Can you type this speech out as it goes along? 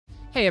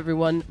Hey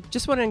everyone,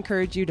 just want to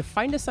encourage you to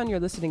find us on your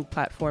listening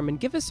platform and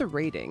give us a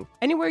rating.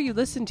 Anywhere you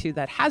listen to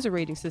that has a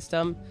rating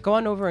system, go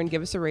on over and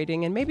give us a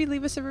rating and maybe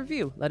leave us a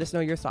review. Let us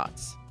know your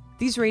thoughts.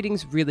 These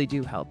ratings really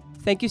do help.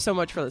 Thank you so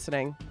much for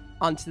listening.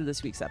 On to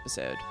this week's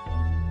episode.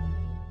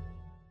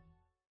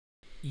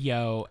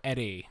 Yo,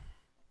 Eddie.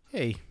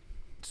 Hey.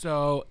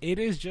 So it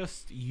is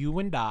just you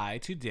and I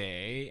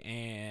today,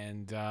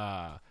 and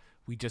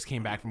we just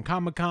came back from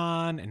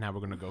Comic-Con, and now we're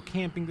going to go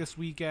camping this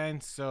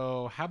weekend.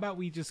 So how about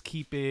we just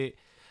keep it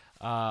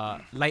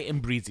light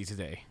and breezy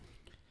today?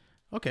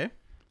 Okay.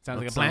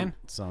 Sounds like a plan?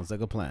 Sounds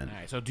like a plan. All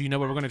right, so do you know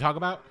what we're going to talk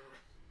about?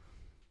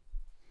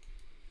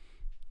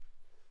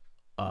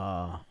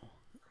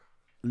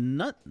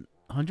 Not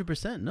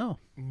 100%, no.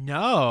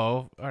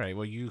 No? All right,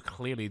 well, you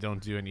clearly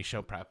don't do any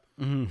show prep.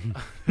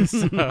 Mm-hmm.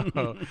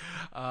 So,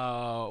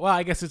 well,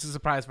 I guess it's a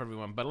surprise for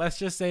everyone. But let's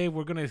just say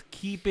we're going to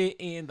keep it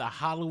in the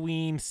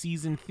Halloween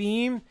season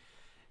theme.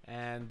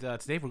 And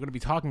today we're going to be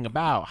talking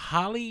about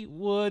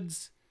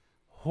Hollywood's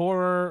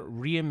horror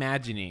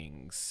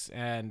reimaginings.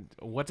 And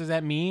what does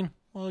that mean?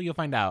 Well, you'll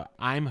find out.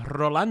 I'm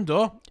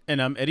Rolando.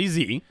 And I'm Eddie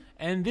Z.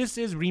 And this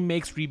is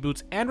Remakes,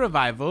 Reboots, and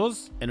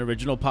Revivals. An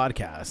original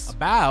podcast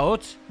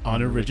About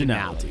on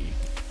originality.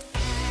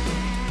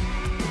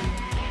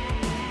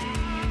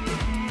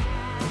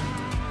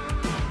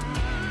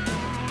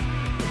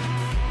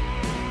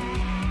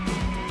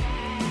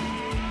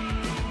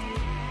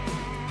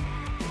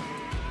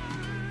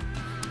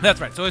 That's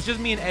right. So it's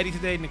just me and Eddie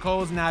today.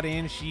 Nicole's not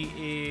in. She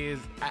is,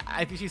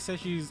 I think she said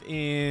she's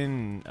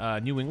in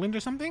New England or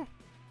something.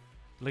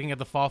 Looking at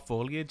the fall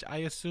foliage, I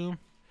assume.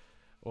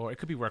 Or it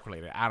could be work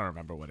related. I don't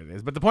remember what it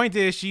is. But the point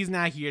is, she's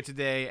not here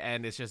today,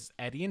 and it's just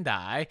Eddie and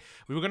I.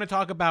 We were going to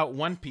talk about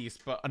One Piece,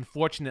 but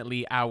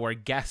unfortunately, our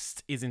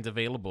guest isn't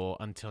available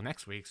until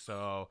next week.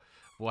 So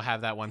we'll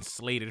have that one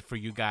slated for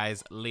you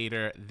guys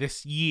later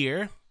this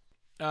year.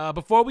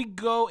 Before we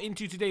go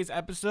into today's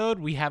episode,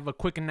 we have a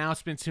quick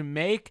announcement to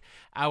make.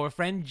 Our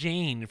friend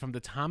Jane from the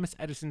Thomas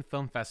Edison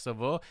Film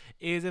Festival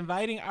is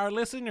inviting our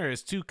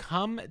listeners to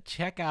come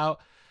check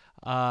out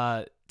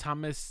the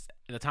Thomas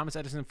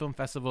Edison Film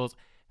Festival's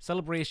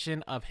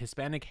celebration of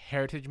Hispanic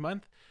Heritage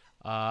Month.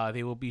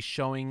 They will be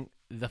showing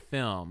the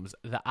films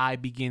The Eye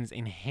Begins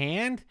in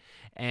Hand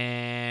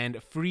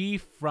and Free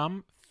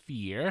from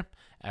Fear,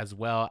 as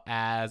well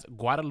as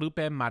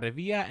Guadalupe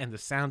Maravilla and the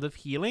Sound of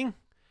Healing,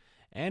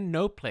 and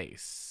No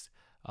Place.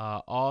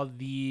 All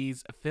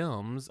these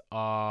films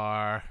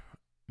are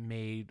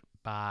made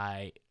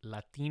by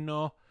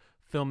Latino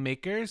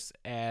filmmakers,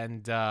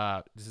 and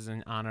this is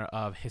in honor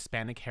of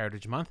Hispanic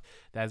Heritage Month.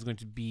 That is going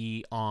to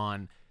be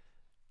on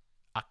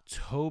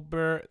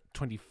October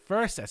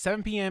 21st at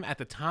 7 p.m. at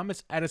the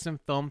Thomas Edison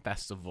Film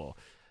Festival.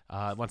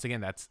 Once again,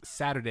 that's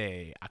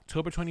Saturday,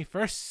 October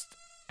 21st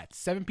at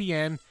 7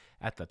 p.m.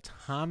 at the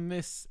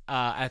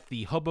at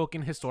the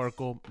Hoboken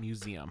Historical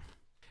Museum.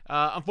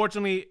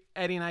 Unfortunately,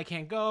 Eddie and I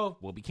can't go.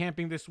 We'll be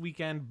camping this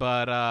weekend,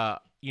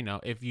 but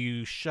if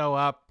you show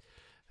up,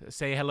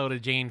 say hello to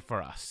Jane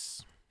for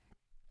us.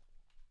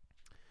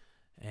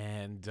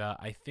 And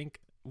I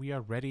think we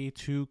are ready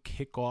to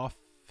kick off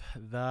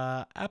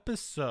the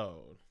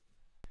episode.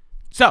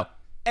 So,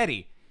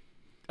 Eddie,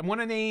 I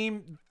want to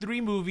name 3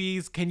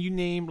 movies. Can you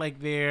name like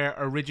their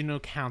original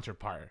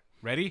counterpart?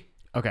 Ready?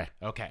 Okay.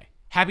 Okay.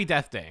 Happy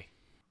Death Day.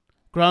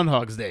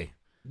 Groundhog's Day.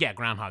 Yeah,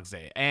 Groundhog's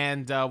Day.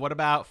 And what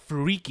about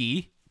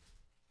Freaky?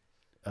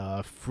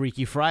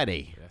 Freaky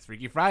Friday. That's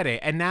Freaky Friday.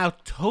 And now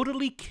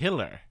Totally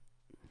Killer.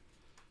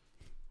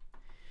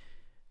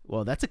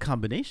 Well, that's a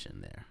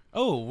combination there.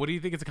 Oh, what do you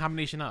think it's a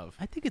combination of?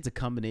 I think it's a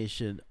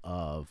combination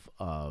of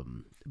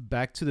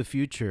Back to the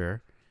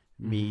Future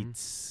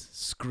meets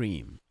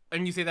Scream.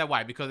 And you say that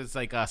why? Because it's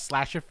like a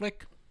slasher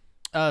flick?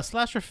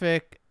 Slasher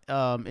flick,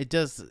 it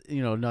does,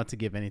 not to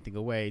give anything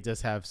away, it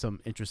does have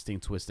some interesting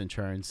twists and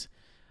turns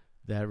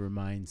that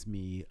reminds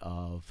me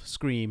of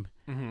Scream.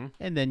 Mm-hmm.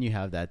 And then you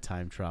have that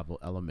time travel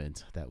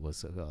element that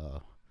was,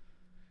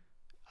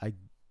 I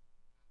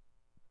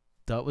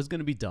thought was going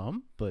to be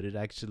dumb, but it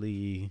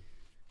actually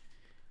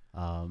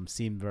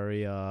seemed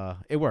very,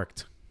 it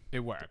worked.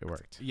 It worked. It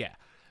worked. Yeah.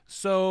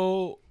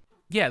 So,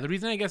 yeah, the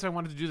reason I guess I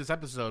wanted to do this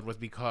episode was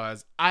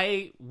because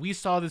we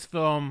saw this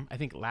film, I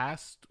think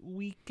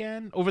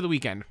over the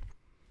weekend.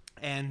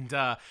 And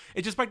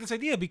it just sparked this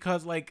idea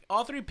because, like,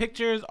 all 3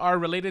 pictures are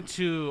related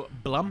to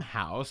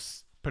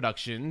Blumhouse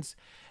Productions.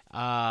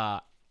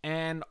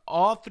 And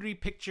all 3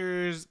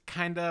 pictures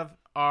kind of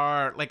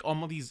are, like,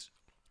 almost these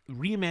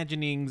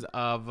reimaginings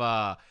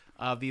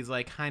of these,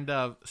 like, kind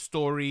of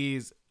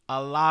stories.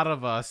 A lot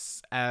of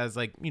us as,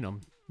 like,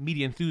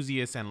 media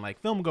enthusiasts and, like,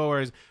 film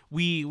goers,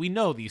 we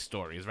know these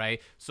stories, right?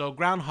 So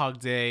Groundhog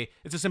Day,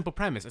 it's a simple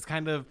premise. It's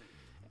kind of,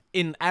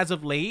 as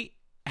of late,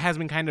 has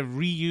been kind of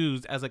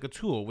reused as like a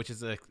tool, which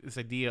is this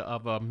idea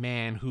of a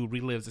man who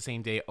relives the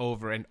same day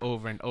over and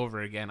over and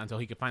over again until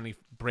he can finally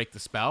break the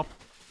spell.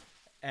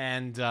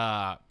 And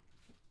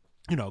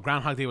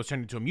Groundhog Day was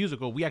turned into a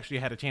musical. We actually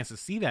had a chance to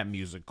see that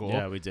musical.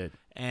 Yeah, we did.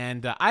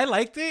 And I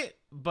liked it,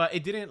 but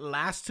it didn't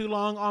last too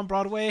long on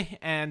Broadway.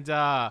 And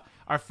our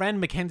friend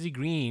Mackenzie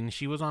Green,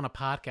 she was on a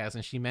podcast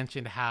and she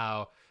mentioned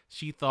how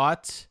she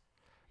thought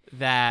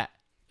that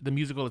the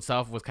musical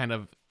itself was kind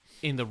of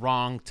in the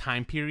wrong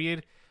time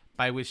period,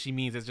 by which she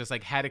means it's just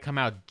like had it come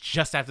out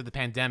just after the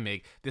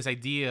pandemic, this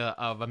idea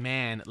of a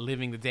man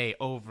living the day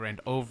over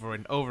and over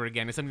and over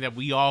again is something that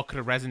we all could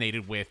have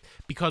resonated with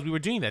because we were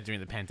doing that during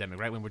the pandemic,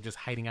 right? When we're just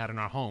hiding out in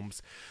our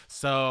homes.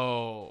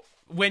 So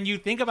when you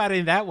think about it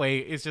in that way,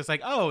 it's just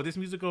like, oh, this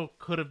musical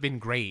could have been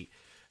great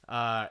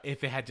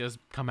if it had just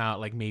come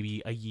out like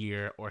maybe a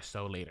year or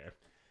so later.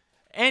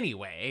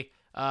 Anyway,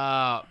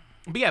 but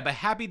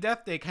Happy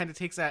Death Day kind of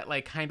takes that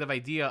like kind of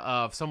idea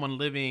of someone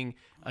living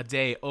a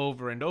day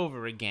over and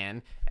over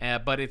again,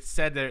 but it's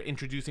said they're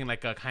introducing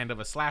like a kind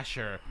of a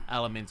slasher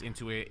element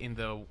into it in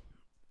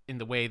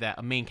the way that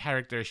a main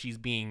character, she's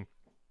being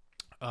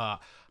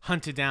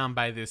hunted down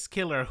by this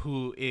killer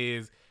who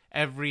is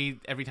every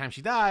time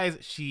she dies,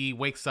 she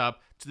wakes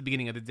up to the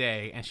beginning of the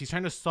day and she's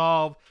trying to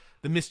solve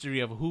the mystery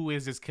of who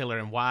is this killer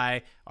and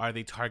why are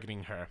they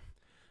targeting her.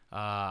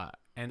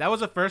 And that was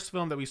the first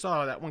film that we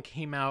saw. That one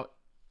came out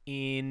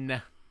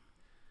in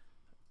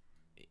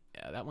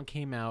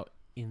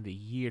the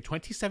year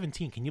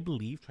 2017. Can you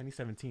believe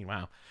 2017?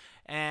 Wow.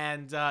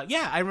 And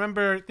I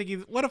remember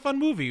thinking, what a fun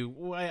movie.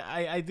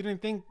 I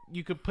didn't think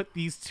you could put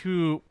these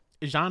two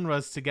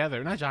genres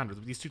together, not genres,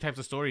 but these two types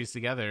of stories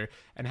together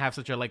and have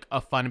such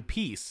a fun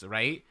piece,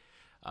 right?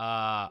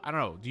 I don't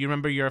know. Do you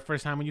remember your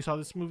first time when you saw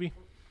this movie?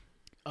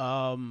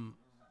 No,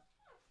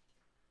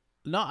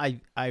 I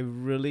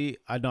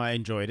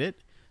enjoyed it.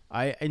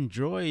 I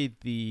enjoyed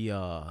the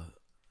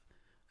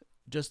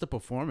just the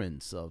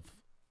performance of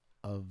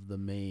the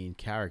main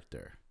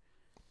character,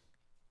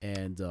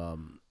 and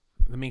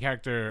the main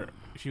character,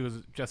 she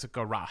was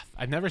Jessica Roth.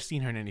 I've never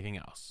seen her in anything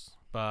else,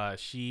 but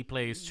she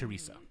plays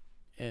Teresa,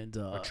 and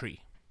or Tree.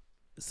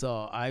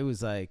 So I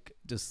was like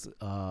just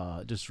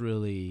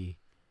really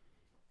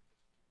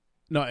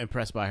not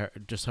impressed by her,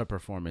 just her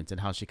performance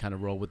and how she kind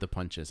of rolled with the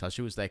punches. How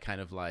she was like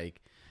kind of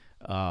like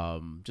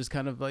just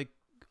kind of like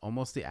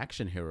almost the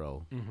action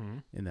hero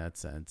in that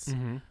sense.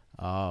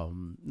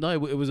 No,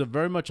 it was a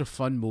very much a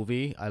fun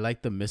movie. I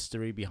like the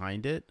mystery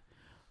behind it.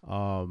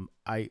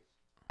 I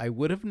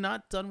would have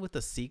not done with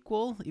a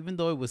sequel, even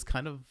though it was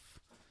kind of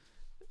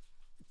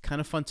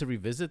fun to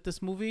revisit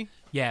this movie.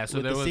 Yeah,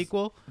 so there was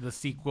the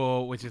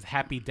sequel, which is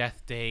Happy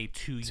Death Day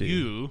to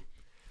You,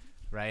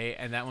 right?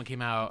 And that one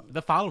came out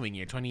the following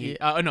year.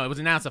 It was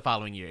announced the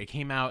following year. It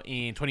came out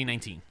in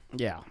 2019.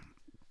 Yeah.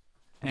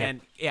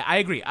 And yeah, I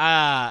agree.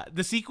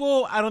 The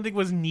sequel, I don't think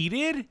was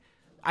needed.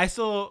 I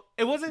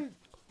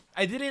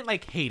didn't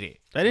like hate it.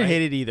 I didn't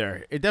hate it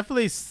either. It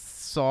definitely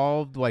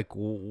solved like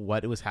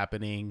what was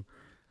happening,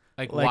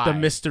 like the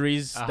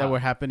mysteries that were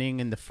happening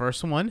in the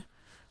first one.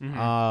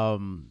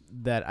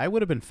 That I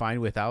would have been fine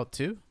without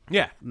too.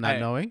 Yeah, not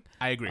knowing.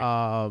 I agree.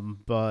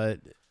 But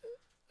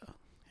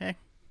hey.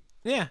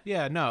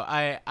 Yeah, no,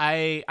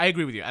 I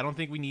agree with you. I don't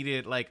think we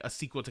needed like a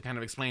sequel to kind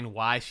of explain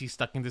why she's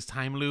stuck in this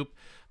time loop,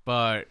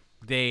 but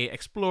they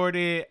explored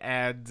it,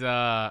 and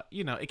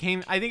it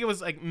came. I think it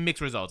was like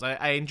mixed results.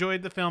 I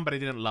enjoyed the film, but I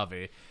didn't love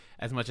it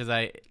as much as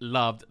I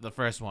loved the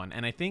first one.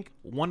 And I think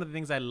one of the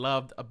things I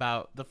loved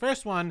about the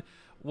first one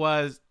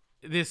was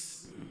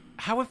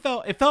how it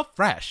felt. It felt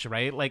fresh,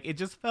 right? Like it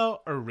just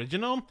felt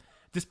original,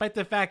 despite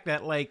the fact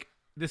that like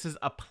this is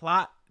a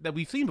plot that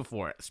we've seen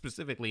before,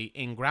 specifically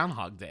in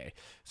Groundhog Day.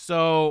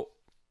 So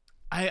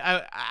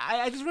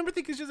I just remember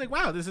thinking, it's just like,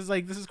 wow, this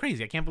is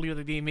crazy. I can't believe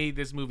that they made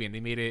this movie and they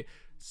made it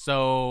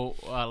so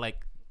like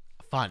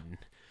fun.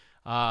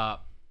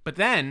 But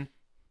then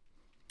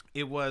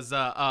it was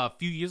a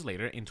few years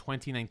later in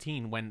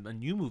 2019 when a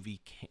new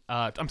movie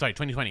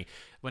 2020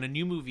 when a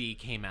new movie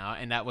came out,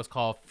 and that was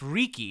called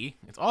Freaky.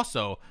 It's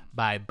also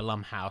by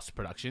Blumhouse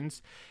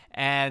Productions,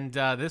 and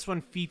this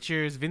one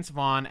features Vince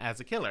Vaughn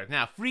as a killer.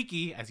 Now,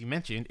 Freaky, as you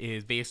mentioned,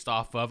 is based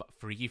off of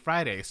Freaky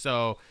Friday.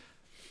 So,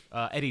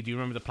 Eddie, do you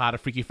remember the plot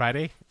of Freaky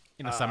Friday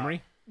in a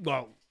summary?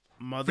 Well,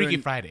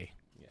 Friday.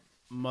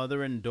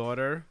 Mother and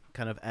daughter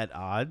kind of at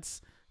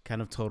odds,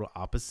 kind of total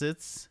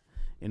opposites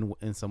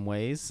in some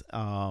ways.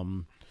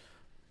 Kind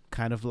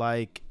of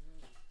like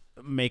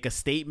make a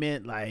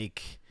statement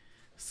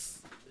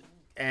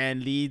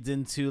and leads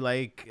into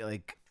like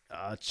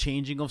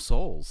changing of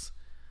souls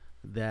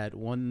that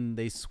when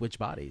they switch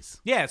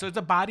bodies. Yeah, so it's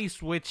a body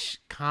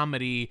switch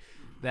comedy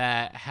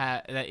that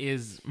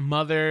is a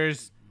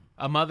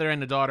mother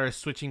and a daughter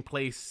switching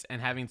place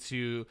and having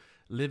to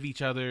live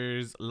each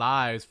other's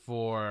lives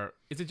for,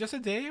 is it just a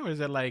day or is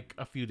it like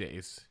a few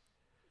days?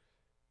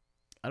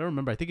 I don't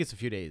remember. I think it's a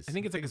few days. I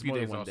think it's like a few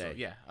days also. Day.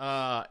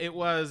 Yeah.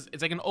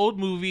 It's like an old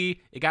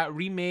movie. It got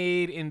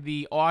remade in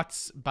the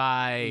aughts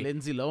by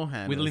Lindsay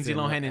Lohan. With Lindsay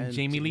Lohan and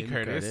Jamie Lee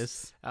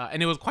Curtis.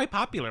 And it was quite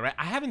popular, right?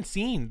 I haven't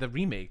seen the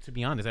remake, to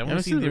be honest. I've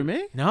only seen the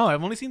remake? No,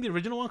 I've only seen the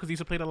original one because they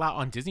used to play it a lot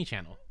on Disney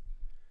Channel.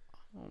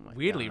 Oh my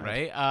Weirdly, God.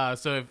 right?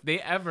 So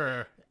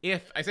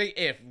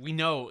if we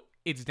know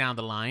it's down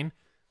the line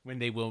when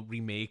they will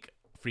remake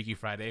Freaky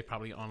Friday,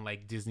 probably on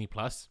like Disney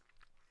Plus.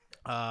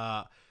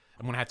 I'm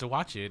gonna have to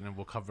watch it, and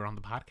we'll cover it on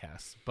the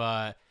podcast.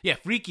 But yeah,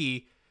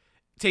 Freaky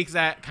takes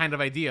that kind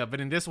of idea, but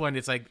in this one,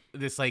 it's like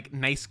this like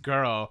nice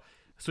girl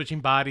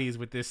switching bodies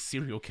with this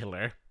serial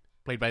killer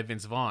played by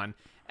Vince Vaughn.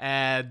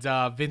 And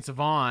Vince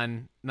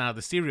Vaughn, now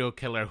the serial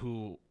killer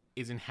who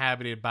is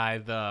inhabited by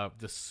the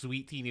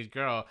sweet teenage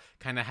girl,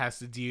 kind of has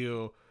to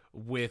deal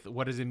with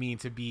what does it mean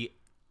to be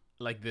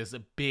like this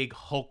big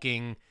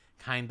hulking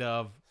kind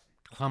of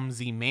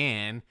clumsy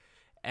man.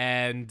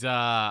 And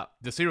the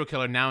serial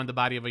killer, now in the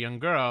body of a young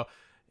girl,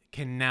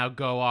 can now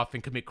go off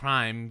and commit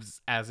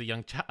crimes as a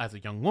young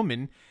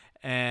woman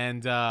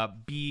and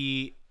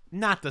be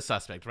not the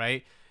suspect,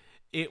 right?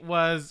 It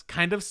was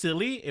kind of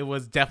silly. It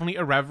was definitely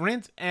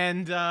irreverent.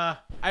 And I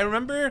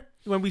remember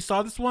when we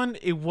saw this one,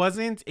 it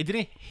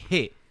didn't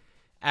hit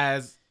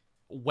as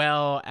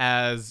well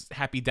as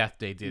Happy Death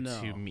Day did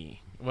to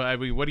me. Well, I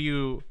mean, why do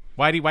you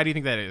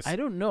think that is? I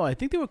don't know. I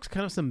think there were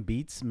kind of some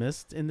beats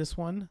missed in this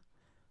one.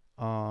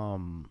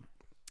 I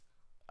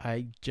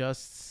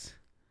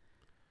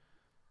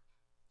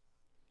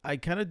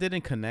kind of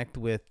didn't connect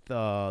with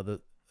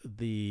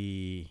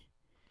the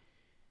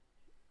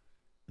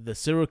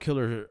serial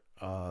killer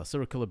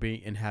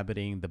being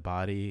inhabiting the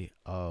body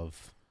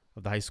of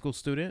the high school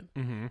student.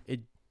 Mm-hmm.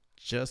 It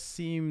just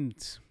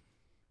seemed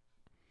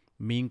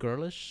mean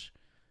girlish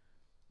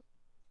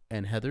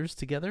and Heather's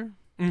together.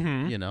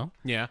 Mm-hmm. You know,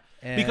 yeah,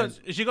 and because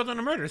she goes on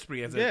a murder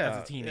spree as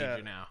a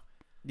teenager now.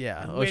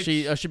 Yeah, Which,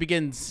 she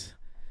begins.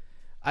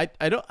 I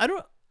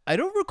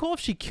don't recall if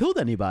she killed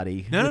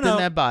anybody within no.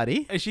 that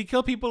body. She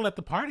killed people at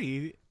the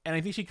party, and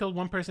I think she killed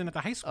one person at the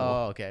high school.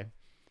 Oh, okay.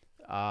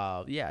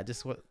 Yeah,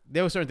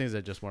 there were certain things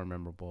that just weren't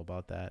memorable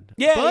about that.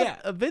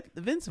 Yeah, but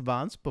Vince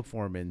Vaughn's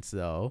performance,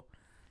 though,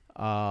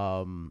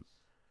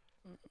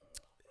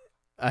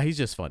 he's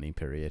just funny.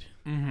 Period.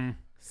 Mm-hmm.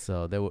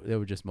 So there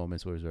were just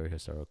moments where it was very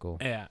hysterical.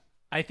 Yeah,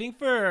 I think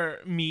for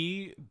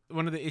me,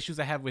 one of the issues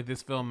I have with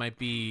this film might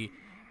be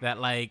that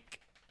like.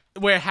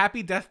 Where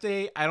Happy Death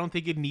Day, I don't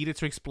think it needed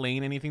to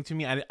explain anything to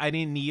me. I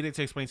didn't need it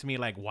to explain to me,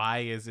 like, why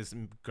is this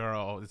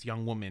girl, this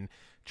young woman,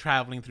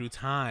 traveling through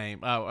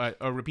time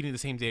or repeating the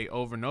same day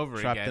over and over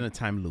again. Trapped in a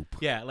time loop.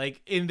 Yeah, like,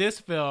 in this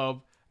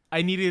film,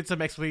 I needed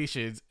some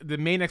explanations. The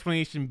main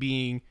explanation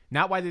being,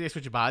 not why did they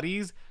switch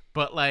bodies,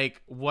 but,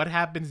 like, what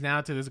happens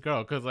now to this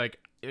girl? Because, like,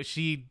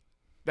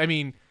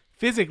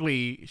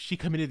 physically, she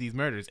committed these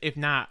murders, if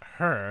not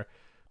her.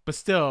 But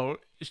still,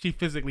 she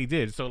physically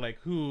did. So, like,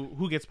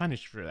 who gets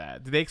punished for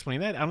that? Did they explain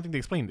that? I don't think they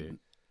explained it.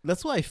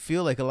 That's why I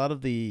feel like a lot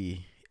of the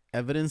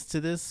evidence to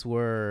this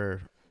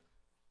were...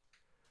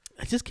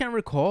 I just can't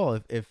recall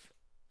if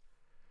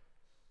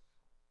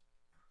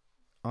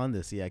on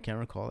this. Yeah, I can't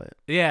recall it.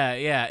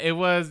 Yeah. It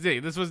was...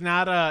 This was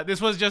not...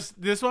 This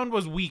one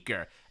was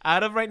weaker.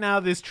 Out of right now,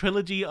 this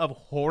trilogy of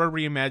horror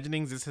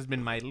reimaginings, this has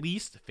been my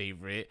least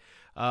favorite.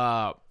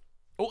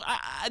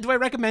 Do I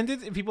recommend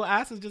it? If people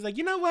ask, it's just like,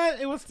 you know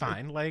what? It was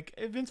fine. Like,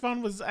 Vince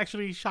Vaughn was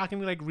actually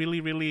shockingly, like, really,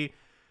 really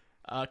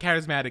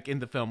charismatic in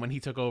the film when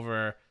he took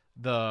over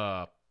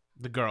the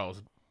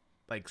girl's,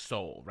 like,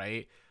 soul,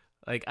 right?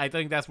 Like, I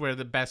think that's where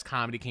the best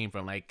comedy came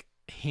from. Like,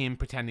 him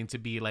pretending to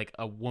be, like,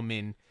 a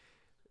woman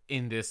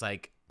in this,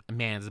 like,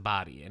 man's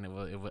body. And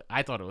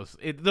I thought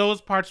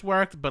those parts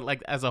worked, but,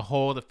 like, as a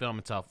whole, the film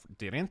itself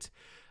didn't.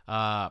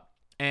 But,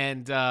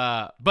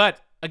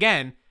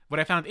 again,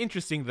 what I found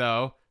interesting,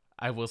 though,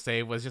 I will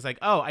say, was just like,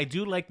 oh, I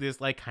do like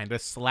this, like, kind of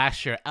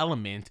slasher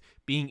element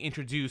being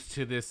introduced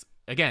to this,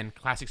 again,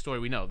 classic story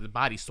we know, the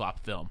body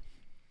swap film.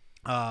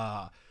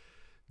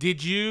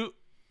 Did you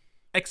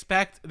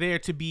expect there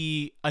to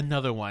be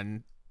another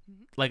one,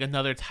 like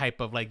another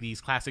type of, like,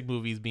 these classic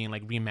movies being,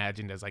 like,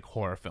 reimagined as, like,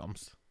 horror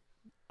films?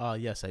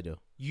 Yes, I do.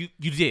 You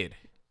did?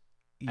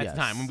 At Yes. the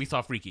time when we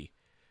saw Freaky?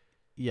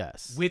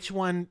 Yes. Which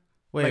one?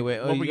 Wait, like,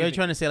 are you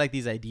trying to say, like,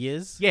 these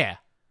ideas? Yeah.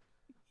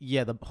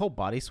 Yeah, the whole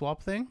body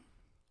swap thing?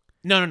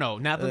 No,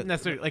 not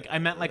necessarily. Like, I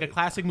meant, like, a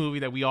classic movie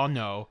that we all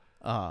know,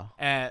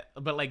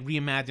 but, like,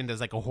 reimagined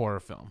as, like, a horror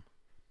film.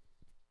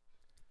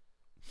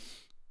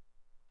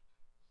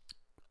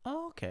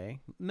 Oh,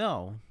 okay.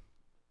 No.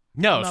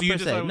 No, Not so you per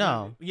just se,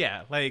 no.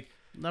 Yeah, like,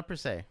 Not per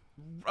se.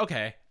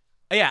 okay.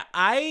 Yeah,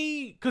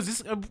 because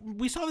this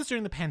we saw this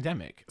during the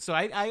pandemic, so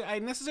I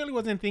necessarily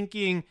wasn't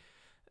thinking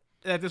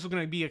that this was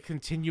going to be a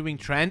continuing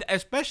trend,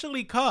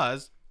 especially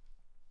because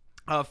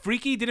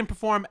Freaky didn't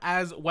perform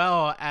as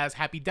well as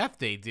Happy Death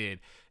Day did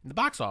in the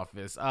box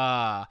office.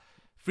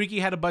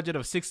 Freaky had a budget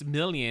of $6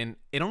 million.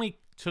 It only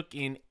took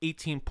in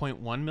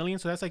 $18.1 million,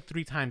 so that's like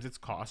 3 times its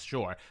cost,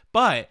 sure.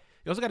 But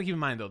you also got to keep in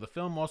mind, though, the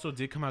film also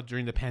did come out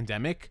during the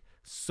pandemic,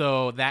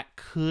 so that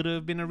could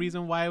have been a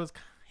reason why it was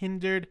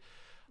hindered.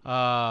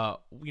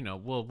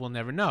 We'll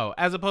never know.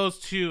 As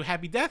opposed to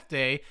Happy Death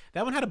Day,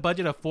 that one had a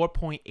budget of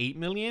 $4.8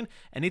 million,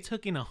 and it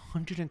took in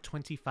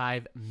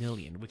 $125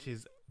 million, which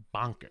is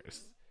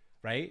bonkers.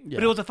 Right? Yeah.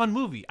 But it was a fun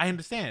movie. I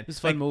understand. It's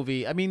a fun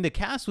movie. I mean, the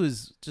cast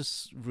was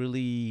just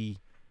really...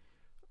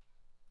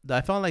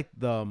 I found like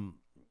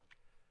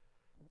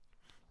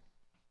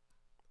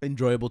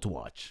enjoyable to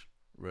watch.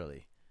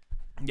 Really.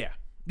 Yeah.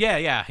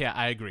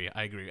 I agree.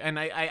 And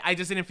I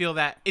just didn't feel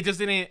that it just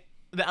didn't.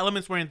 The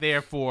elements weren't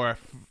there for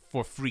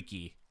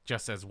Freaky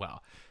just as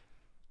well.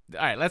 All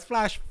right, let's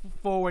flash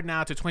forward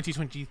now to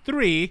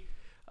 2023,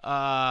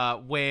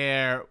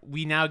 where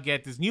we now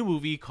get this new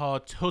movie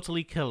called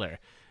Totally Killer.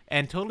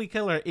 And Totally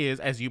Killer is,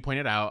 as you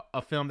pointed out,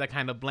 a film that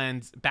kind of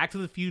blends Back to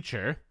the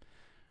Future,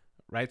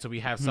 right? So we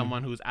have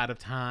someone who's out of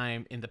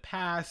time in the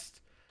past.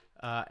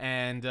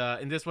 And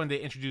in this one, they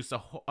introduce a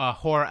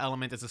horror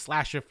element as a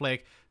slasher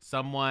flick.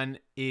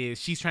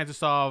 She's trying to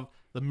solve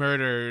the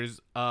murders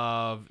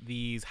of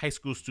these high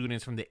school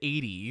students from the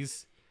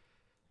 80s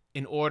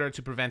in order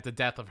to prevent the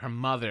death of her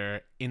mother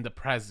in the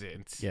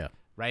present. Yeah.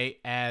 Right?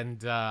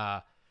 And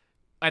at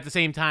the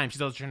same time,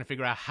 she's also trying to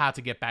figure out how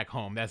to get back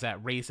home. There's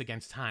that race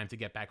against time to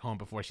get back home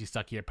before she's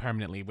stuck here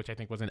permanently, which I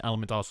think was an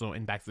element also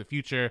in Back to the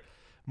Future.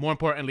 More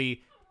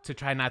importantly, to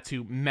try not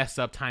to mess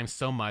up time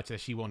so much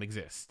that she won't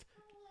exist.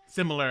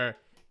 Similar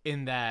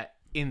in that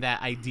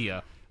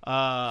idea.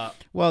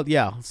 Well,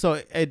 yeah.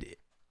 So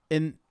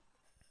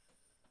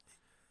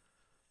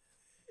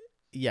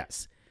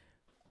yes,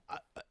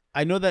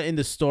 I know that in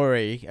the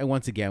story, and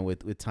once again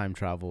with time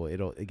travel,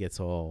 it gets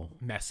all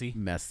messy.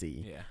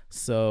 Yeah.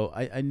 So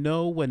I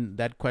know when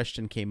that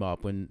question came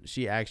up, when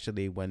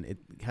it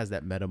has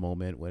that meta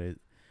moment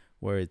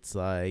where it's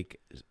like,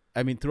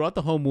 I mean, throughout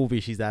the whole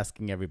movie, she's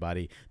asking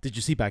everybody, "Did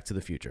you see Back to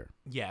the Future?"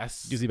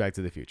 Yes. Did you see Back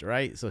to the Future?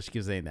 Right. So she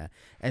keeps saying that,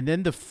 and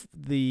then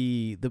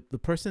the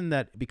person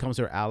that becomes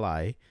her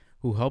ally,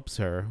 who helps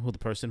her, the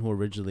person who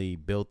originally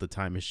built the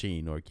time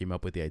machine or came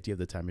up with the idea of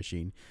the time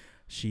machine,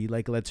 she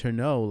like lets her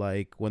know,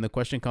 like, when the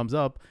question comes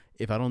up,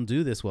 if I don't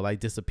do this, will I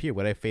disappear?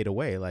 Will I fade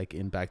away? Like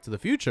in Back to the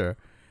Future.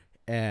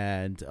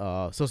 And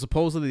so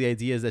supposedly the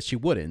idea is that she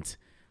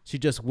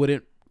just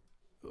wouldn't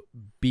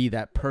be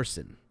that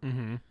person.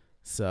 Mm-hmm.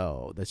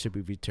 So that should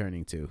be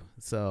returning to.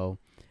 So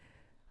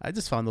I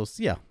just found those.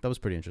 Yeah, that was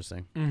pretty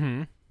interesting.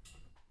 Mm-hmm.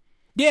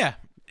 Yeah.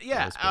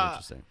 That was pretty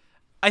interesting.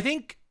 I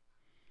think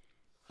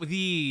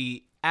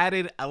the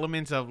added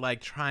elements of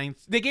like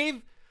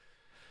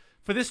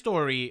for this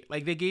story,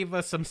 like they gave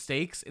us some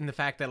stakes in the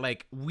fact that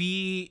like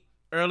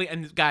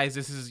and guys,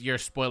 this is your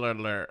spoiler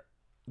alert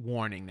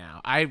warning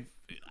now.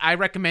 I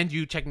recommend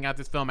you checking out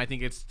this film. I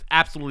think it's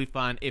absolutely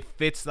fun. It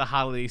fits the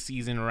holiday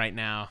season right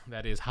now.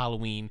 That is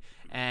Halloween.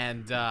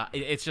 And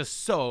it's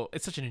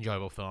such an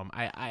enjoyable film.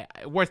 I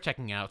worth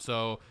checking out.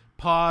 So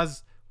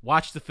pause,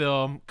 watch the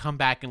film, come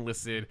back and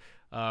listen,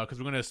 because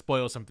we're going to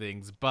spoil some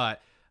things.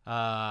 But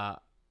that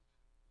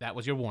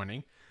was your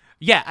warning.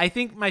 Yeah, I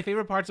think my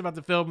favorite parts about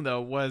the film,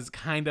 though, was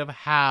kind of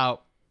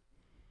how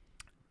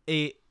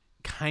it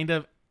kind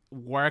of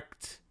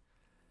worked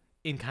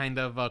in kind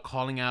of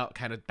calling out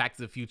kind of Back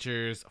to the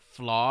Future's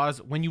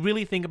flaws. When you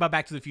really think about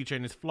Back to the Future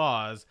and its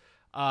flaws,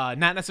 not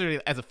necessarily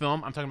as a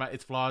film, I'm talking about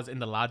its flaws in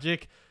the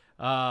logic.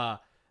 I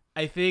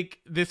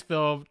think this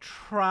film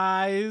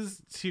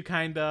tries to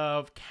kind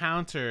of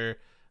counter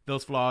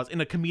those flaws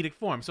in a comedic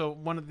form. So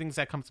one of the things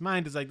that comes to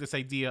mind is like this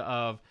idea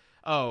of,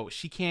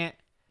 she can't,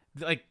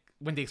 like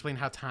when they explain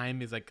how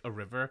time is like a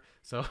river.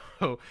 So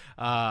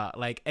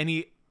like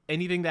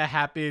anything that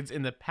happens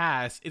in the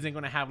past isn't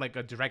going to have like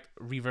a direct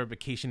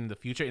reverberation in the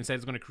future. Instead,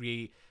 it's going to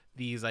create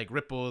these like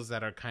ripples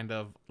that are kind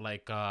of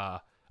like,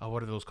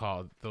 what are those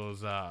called?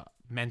 Those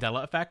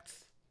Mandela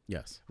effects.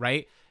 Yes.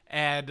 Right.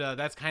 And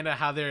that's kind of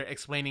how they're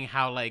explaining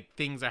how like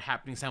things are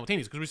happening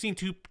simultaneously, because we're seeing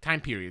two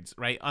time periods,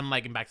 right?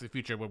 Unlike in Back to the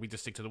Future, where we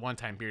just stick to the one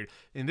time period.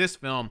 In this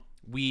film,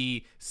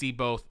 we see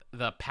both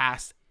the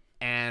past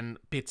and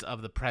bits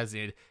of the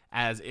present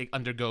as it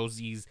undergoes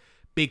these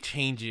big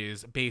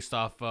changes based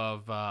off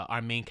of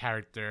our main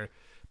character,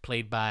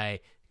 played by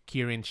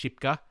Kieran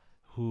Shipka,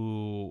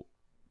 who,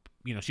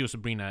 you know, she was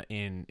Sabrina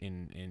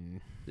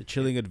in The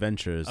Chilling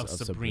Adventures of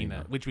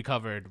Sabrina, which we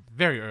covered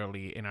very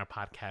early in our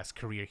podcast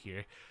career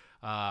here.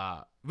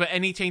 But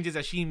any changes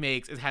that she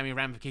makes is having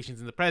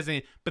ramifications in the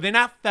present, but they're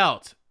not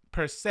felt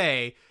per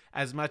se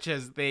as much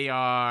as they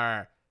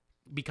are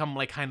become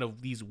like kind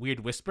of these weird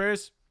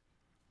whispers.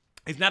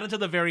 It's not until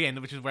the very end,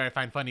 which is where I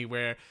find funny,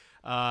 where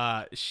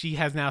she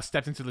has now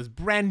stepped into this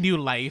brand new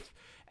life,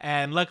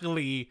 and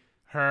luckily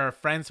her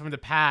friends from the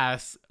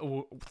past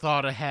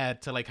thought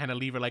ahead to like kind of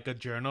leave her like a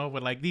journal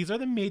with like, these are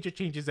the major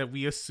changes that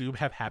we assume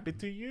have happened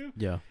to you.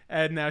 Yeah.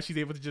 And now she's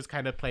able to just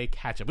kind of play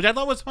catch up, which I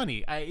thought was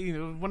funny.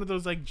 One of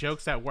those like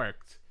jokes that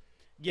worked.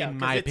 Yeah, in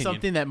my it's opinion.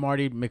 Something that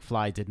Marty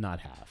McFly did not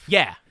have.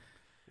 Yeah.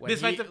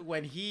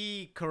 When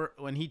he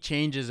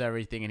changes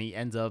everything and he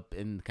ends up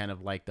in kind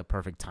of like the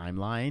perfect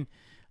timeline,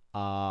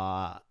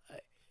 all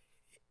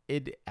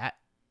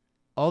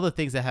the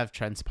things that have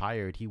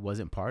transpired, he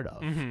wasn't part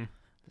of. Mm-hmm.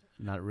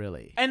 Not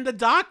really. And the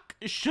doc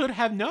should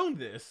have known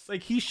this.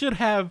 Like, he should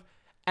have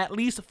at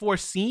least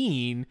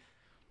foreseen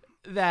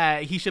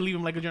that he should leave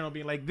him like a journal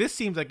being like, this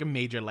seems like a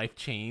major life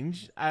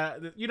change.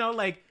 Like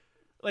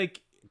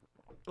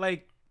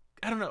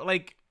I don't know,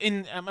 like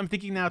I'm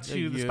thinking now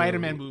to the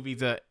Spider-Man movies,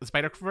 the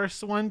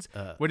Spider-Verse ones,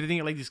 where they're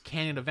thinking like these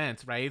canon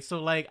events, right?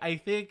 So like I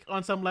think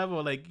on some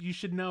level, like you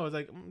should know, it's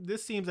like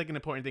this seems like an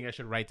important thing I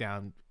should write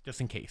down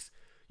just in case.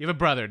 You have a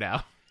brother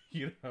now,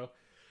 you know,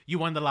 you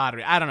won the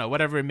lottery. I don't know,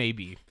 whatever it may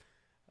be.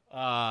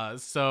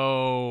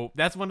 So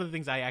that's one of the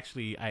things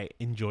I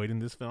enjoyed in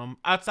this film.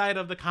 Outside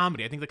of the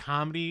comedy, I think the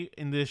comedy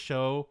in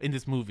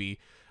this movie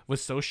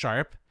was so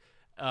sharp.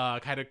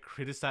 Kind of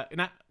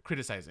not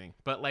criticizing,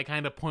 but like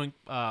kind of poking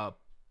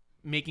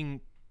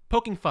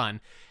fun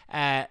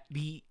at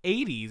the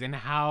 80s and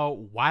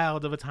how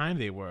wild of a time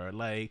they were.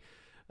 Like,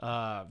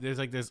 there's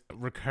like this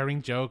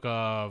recurring joke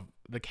of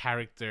the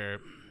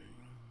character.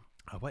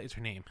 What is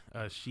her name?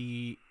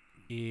 She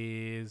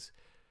is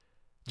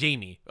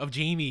Jamie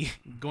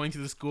going to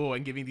the school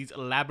and giving these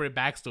elaborate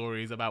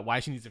backstories about why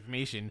she needs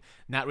information,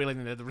 not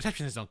realizing that the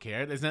receptionists don't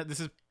care.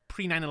 This is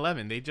pre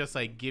 9/11. They just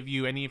like give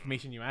you any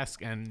information you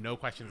ask and no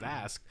questions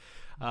asked.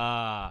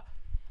 I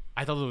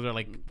thought those were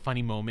like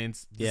funny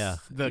moments. Yeah.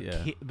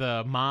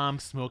 The mom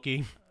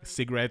smoking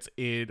cigarettes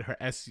in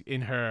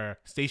her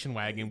station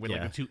wagon with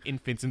like the two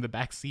infants in the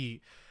back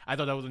seat. I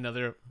thought that was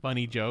another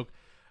funny joke,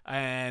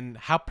 and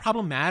how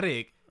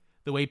problematic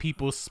the way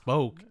people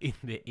spoke in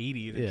the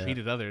 80s and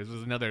treated others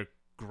was another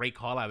great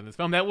call out in this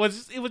film. It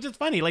was just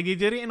funny. Like they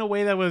did it in a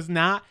way that was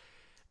not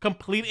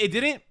complete.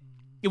 It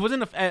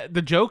wasn't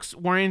the jokes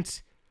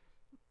weren't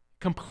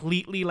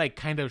completely like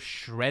kind of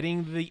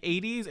shredding the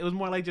 80s. It was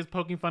more like just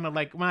poking fun of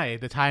like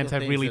the times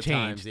have really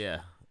changed. Yeah,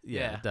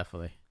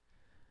 definitely.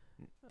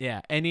 Yeah.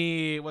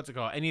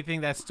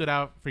 Anything that stood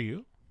out for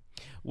you?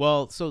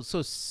 Well, so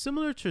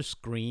similar to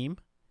Scream,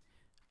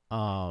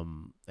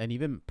 and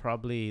even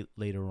probably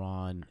later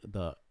on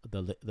the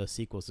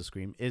sequels to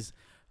Scream is,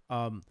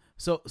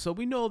 so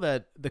we know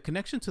that the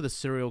connection to the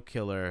serial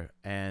killer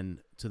and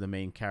to the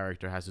main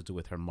character has to do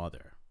with her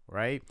mother,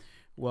 right?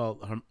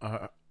 Well,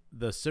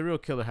 the serial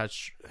killer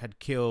had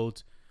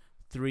killed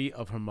 3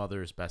 of her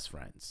mother's best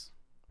friends,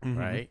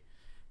 right?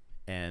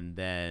 And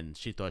then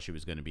she thought she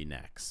was going to be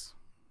next,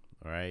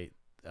 right?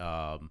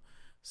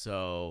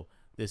 So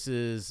this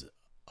is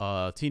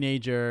a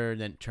teenager,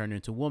 then turned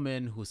into a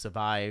woman who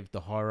survived the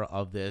horror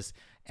of this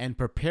and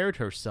prepared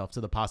herself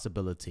to the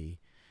possibility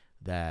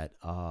that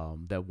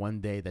that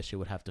one day that she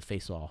would have to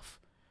face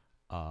off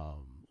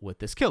with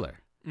this killer.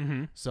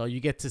 So you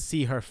get to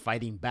see her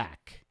fighting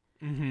back.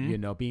 You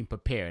know, being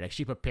prepared. Like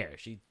she prepared.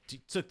 She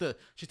took the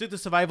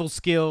survival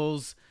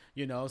skills.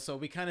 You know, so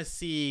we kind of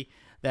see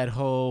that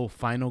whole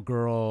final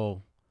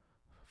girl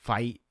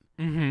fight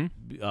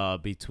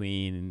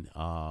between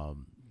her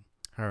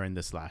and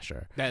the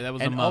slasher. That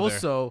was and the mother.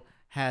 Also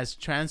has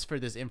transferred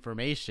this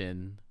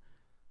information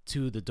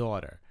to the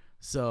daughter.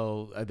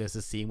 So there's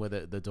a scene where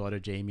the daughter,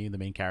 Jamie, the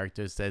main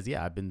character, says,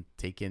 yeah, I've been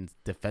taking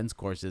defense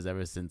courses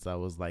ever since I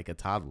was like a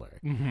toddler,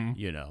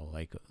 you know,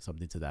 like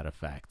something to that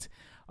effect.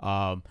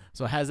 So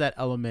it has that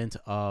element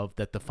of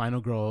that the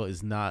final girl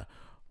is not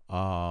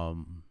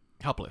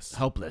helpless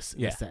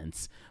in a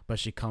sense, but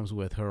she comes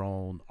with her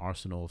own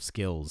arsenal of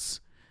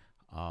skills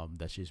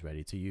that she's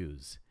ready to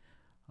use.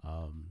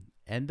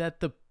 And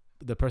that the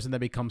person that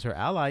becomes her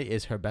ally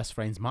is her best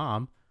friend's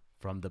mom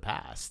from the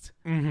past,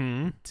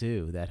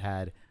 too, that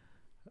had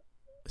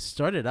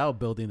started out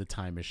building the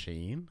time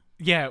machine.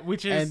 Yeah,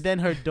 which is... And then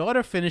her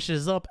daughter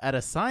finishes up at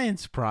a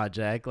science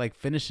project, but I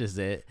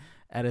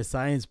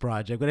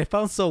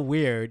found so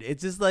weird.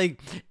 It's just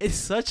like, it's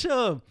such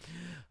a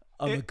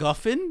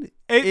MacGuffin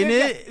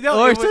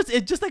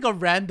it's just like a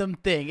random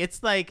thing.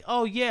 It's like,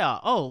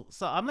 so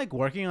I'm like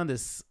working on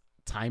this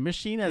time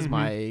machine as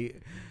my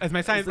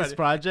science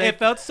project. It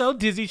felt so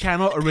Disney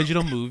Channel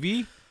original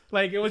movie.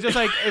 Like it was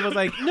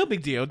like no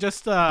big deal.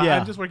 Just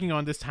I'm just working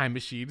on this time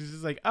machine. It's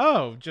just like,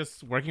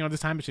 just working on this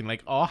time machine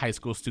like all high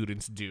school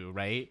students do,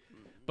 right?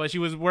 But she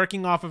was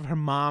working off of her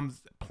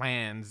mom's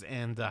plans,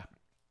 and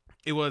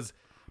it was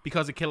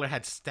because the killer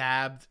had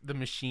stabbed the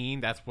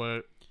machine. That's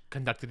what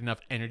conducted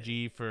enough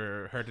energy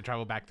for her to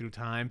travel back through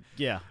time.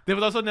 Yeah. There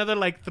was also another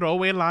like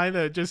throwaway line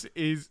that just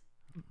is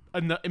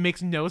it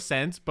makes no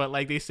sense, but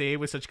like they say it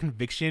with such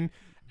conviction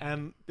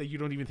and that you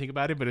don't even think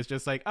about it, but it's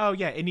just like, oh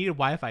yeah, it needed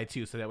Wi-Fi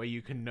too, so that way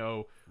you can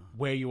know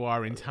where you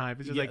are in time.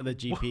 It's just like the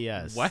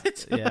GPS.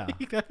 What? Yeah.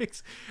 Like, that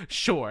makes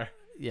sure.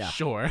 Yeah.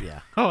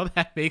 Oh,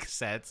 that makes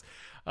sense.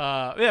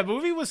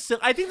 Movie was still.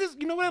 I think this.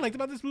 You know what I liked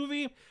about this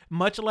movie?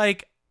 Much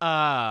like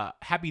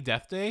Happy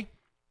Death Day,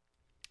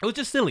 it was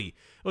just silly.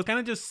 It was kind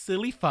of just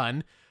silly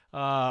fun.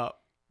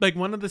 Like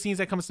one of the scenes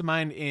that comes to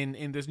mind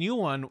in this new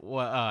one,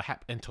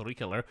 and Totally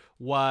Killer,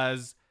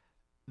 was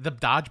the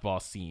dodgeball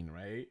scene,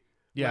 right?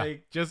 Yeah.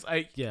 Like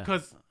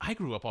because I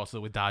grew up also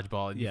with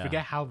dodgeball, and you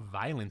forget how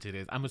violent it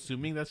is. I'm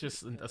assuming that's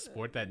just a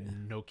sport that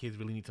no kids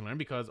really need to learn,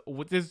 because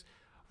what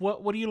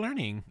are you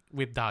learning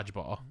with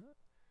dodgeball?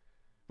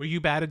 Were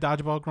you bad at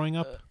dodgeball growing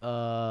up?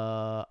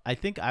 I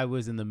think I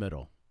was in the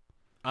middle.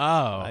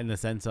 Oh. In the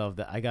sense of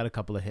that I got a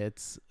couple of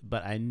hits,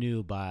 but I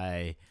knew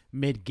by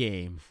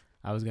mid-game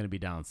I was gonna be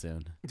down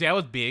soon. Yeah, I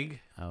was big,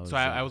 I was, so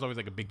I was always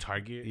like a big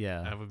target.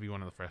 Yeah. I would be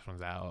one of the first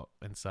ones out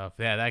and stuff.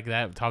 Yeah,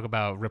 that talk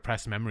about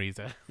repressed memories.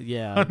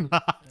 Yeah,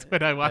 Unlocked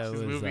when I watched that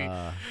this was, movie.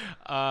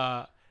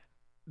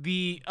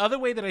 The other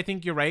way that I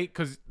think you're right,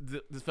 because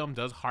this film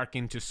does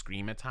harken to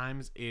Scream at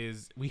times,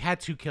 is we had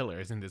two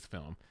killers in this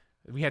film.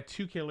 We had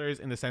two killers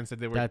in the sense that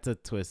they were. That's a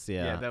twist.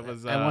 Yeah, Yeah, that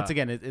was. and once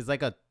again, it's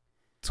like a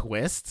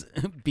twist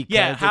because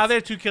yeah, how it's-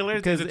 they're two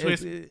killers is a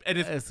twist, it's and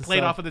it's it's played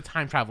so- off of the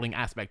time traveling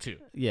aspect too,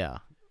 Yeah,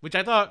 which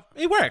I thought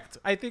it worked.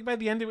 I think by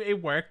the end of it,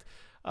 it worked.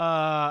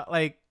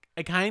 Like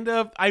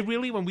I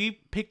really, when we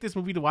picked this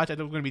movie to watch, I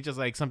thought it was gonna be just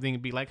like something to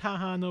be like,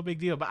 haha, no big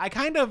deal. But I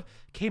kind of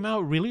came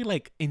out really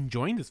like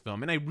enjoying this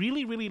film, and I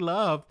really, really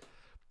love.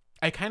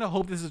 I kind of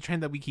hope this is a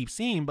trend that we keep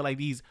seeing, but like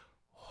these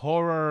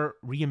horror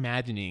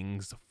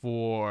reimaginings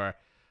for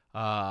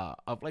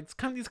of like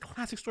kind of these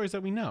classic stories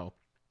that we know.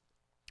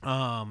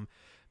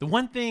 The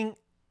one thing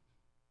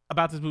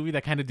about this movie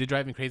that kind of did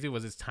drive me crazy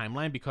was its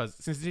timeline, because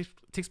since it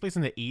takes place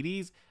in the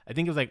 80s, I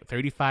think it was like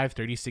 35,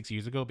 36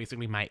 years ago,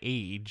 basically my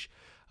age.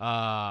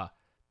 But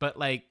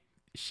like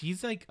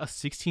she's like a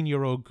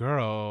 16-year-old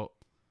girl.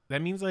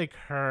 That means like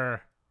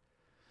her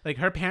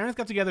parents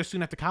got together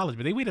soon after college,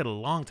 but they waited a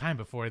long time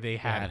before they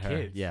had her.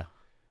 kids. Yeah,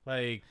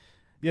 Like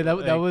that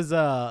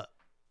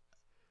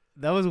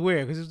was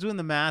weird because I was doing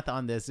the math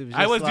on this. It was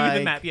just I was doing the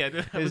like- math. Yeah,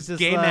 I was was just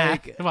gay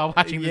like- math while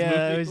watching this movie.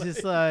 Yeah, it was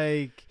just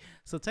like,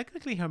 so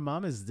technically her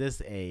mom is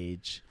this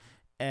age,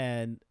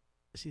 and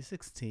she's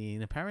 16.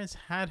 The parents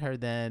had her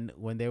then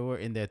when they were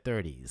in their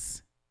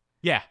 30s.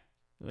 Yeah,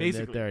 In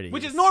basically, their 30s.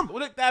 which is normal.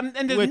 Like, and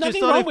there's Which is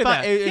nothing totally wrong with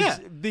fine. that. It's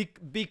Yeah,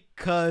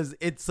 because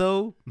it's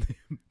so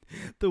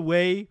the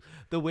way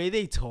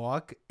they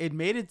talk, it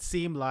made it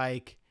seem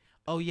like,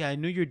 oh yeah, I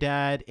knew your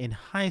dad in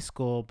high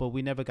school, but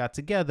we never got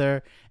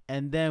together,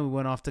 and then we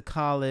went off to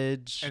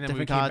college, And then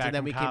we different came college, back and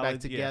then from we came back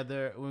college, yeah.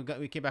 together.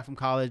 We came back from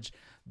college,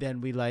 then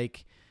we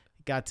like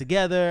got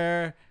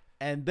together,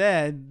 and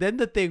then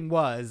the thing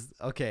was,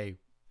 okay,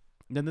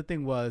 then the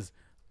thing was,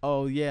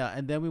 oh yeah,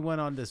 and then we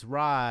went on this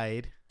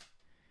ride,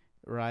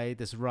 right?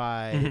 This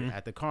ride Mhm.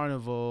 at the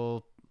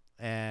carnival,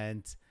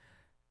 and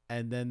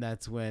then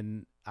that's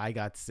when I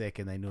got sick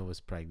and I knew I was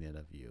pregnant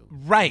of you.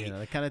 right. You know,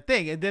 that kind of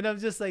thing. And then I'm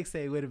just like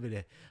saying, wait a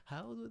minute,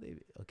 how old were they?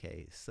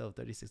 Okay, so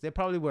 36. They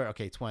probably were,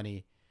 okay,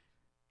 20.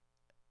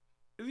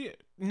 Yeah,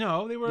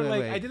 no, they were Wait,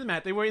 like, wait. I did the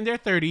math. They were in their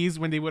 30s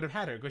when they would have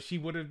had her, because she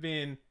would have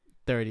been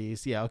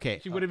 30s. Yeah, okay.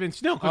 no,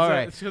 because All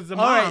right. the All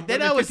mom. right, then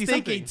would have I was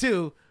 50-something. thinking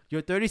too,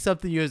 you're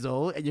 30-something years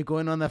old and you're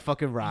going on that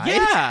fucking ride?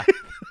 Yeah,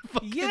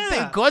 Fucking yeah.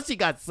 thing. Of course you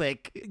got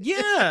sick.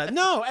 yeah.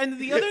 No, and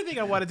the other thing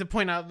I wanted to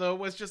point out though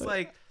was just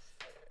like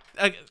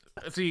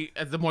see,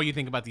 the more you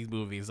think about these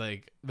movies,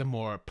 like the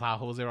more plot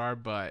holes there are.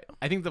 But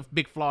I think the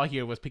big flaw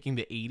here was picking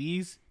the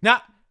 80s.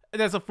 Not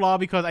that's a flaw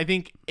because I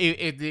think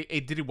it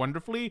did it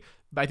wonderfully.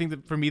 But I think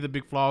that for me the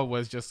big flaw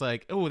was just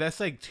like, oh, that's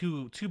like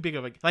too big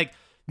of a like.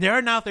 There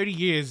are now 30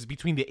 years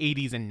between the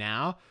 80s and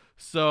now,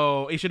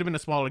 so it should have been a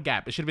smaller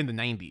gap. It should have been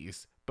the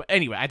 90s. But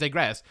anyway, I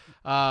digress.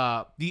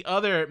 The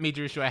other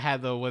major issue I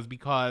had though was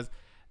because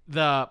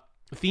the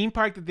theme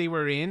park that they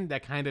were in,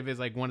 that kind of is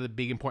like one of the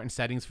big important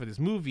settings for this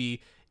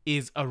movie,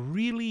 is a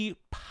really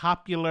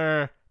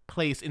popular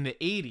place in the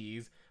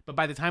 80s, but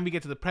by the time we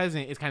get to the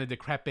present, it's kind of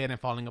decrepit and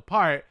falling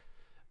apart.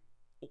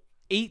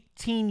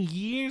 18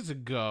 years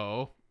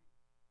ago,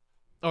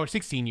 or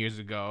 16 years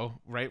ago,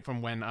 right,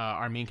 from when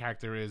our main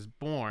character is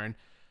born,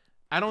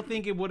 I don't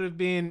think it would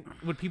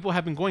people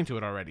have been going to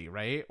it already,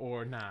 right?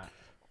 Or not?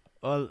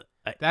 Well,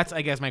 That's,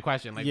 I guess, my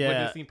question. Like, would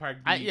yeah. this theme park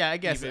be I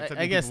guess even something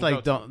I guess people like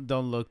would go to?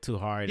 don't look too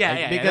hard. Yeah, Like,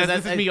 yeah, because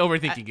this is me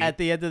overthinking it. At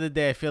the end of the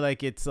day, I feel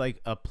like it's like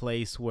a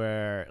place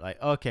where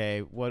like, okay,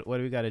 what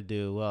do we got to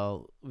do?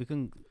 Well, we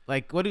can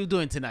like, what are you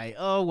doing tonight?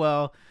 Oh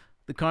well,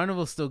 the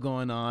carnival's still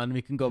going on.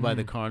 We can go by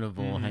the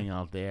carnival, hang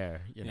out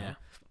there. You know.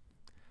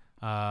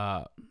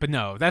 Yeah. But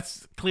no,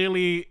 that's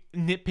clearly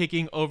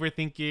nitpicking,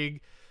 overthinking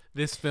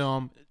this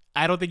film.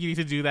 I don't think you need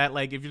to do that.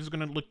 Like, if you're just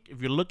gonna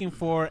if you're looking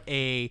for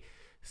a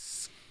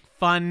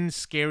fun,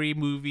 scary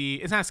movie,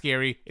 it's not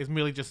scary. It's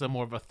really just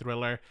more of a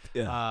thriller.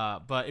 Yeah.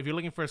 But if you're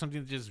looking for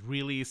something to just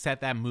really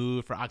set that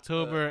mood for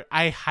October,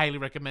 I highly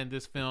recommend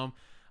this film.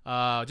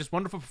 Just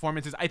wonderful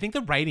performances. I think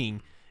the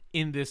writing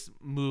in this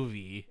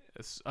movie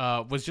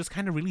was just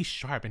kind of really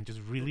sharp and just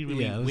really,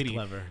 really Yeah, it was witty.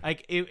 clever.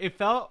 Like it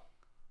felt.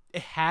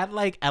 It had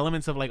like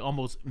elements of like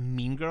almost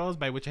Mean Girls,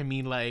 by which I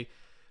mean like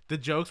the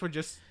jokes were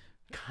just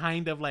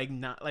kind of like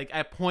not like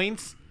at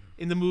points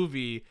in the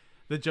movie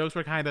the jokes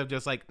were kind of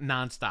just like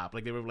nonstop,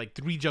 like they were like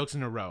 3 jokes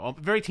in a row,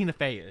 very Tina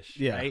Fey-ish.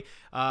 Yeah. Right.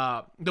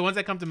 The ones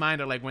that come to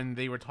mind are like when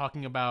they were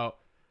talking about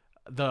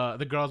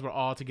the girls were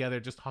all together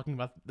just talking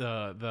about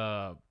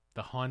the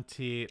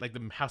haunted, like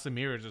the House of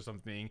Mirrors or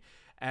something,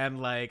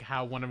 and like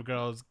how one of the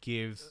girls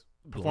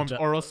performs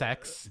oral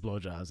sex.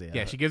 Blowjobs, yeah.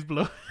 Yeah, she gives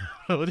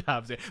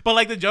blowjobs there. But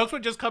like the jokes were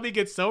just coming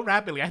in so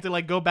rapidly. I had to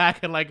like go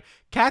back and like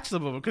catch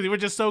some of them because they were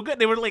just so good.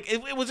 They were like,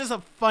 it was just a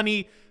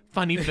funny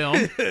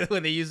film.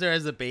 When they used her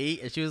as a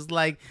bait, and she was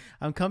like,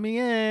 "I'm coming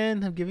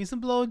in. I'm giving some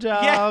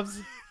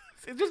blowjobs."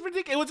 It's just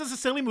ridiculous. It was just a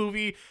silly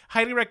movie.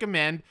 Highly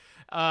recommend.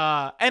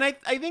 And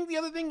I think the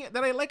other thing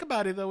that I like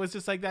about it though is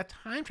just like that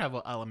time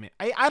travel element.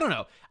 I don't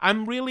know.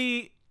 I'm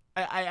really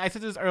I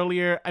said this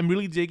earlier. I'm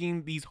really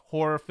digging these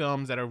horror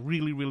films that are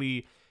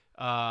really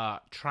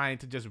trying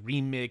to just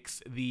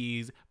remix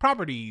these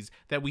properties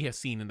that we have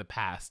seen in the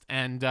past.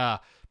 And I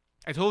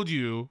told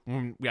you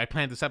when I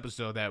planned this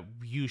episode that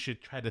you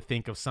should try to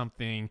think of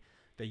something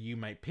that you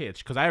might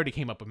pitch, because I already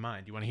came up with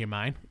mine. Do you want to hear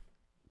mine?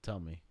 Tell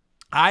me.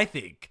 I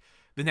think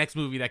the next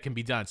movie that can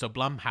be done. So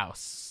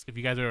Blumhouse, if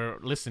you guys are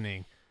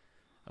listening,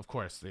 of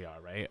course they are,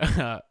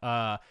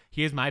 right?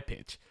 Here's my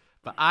pitch.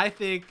 But I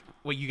think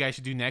what you guys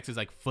should do next is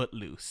like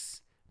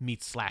Footloose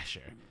meets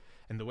slasher.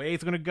 And the way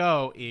it's going to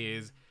go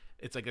is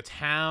it's like a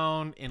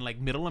town in like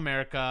middle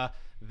America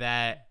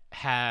that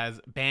has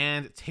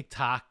banned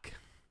TikTok,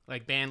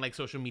 like banned like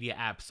social media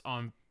apps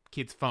on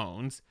kids'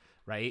 phones,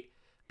 right?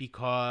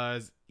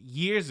 Because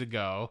years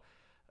ago,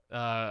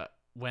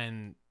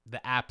 when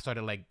the app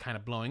started like kind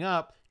of blowing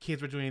up,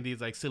 kids were doing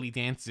these like silly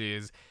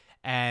dances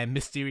and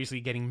mysteriously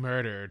getting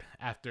murdered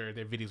after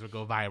their videos would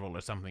go viral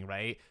or something,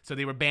 right? So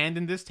they were banned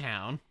in this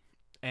town,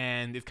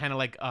 and it's kind of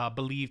like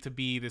believed to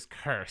be this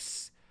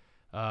curse.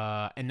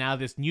 And now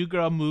this new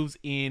girl moves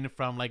in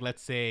from like,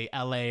 let's say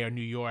LA or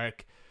New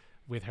York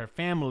with her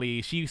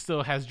family. She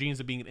still has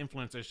dreams of being an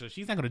influencer, so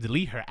she's not going to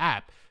delete her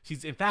app.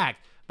 She's, in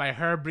fact, by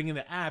her bringing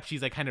the app,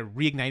 she's like kind of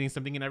reigniting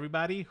something in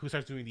everybody who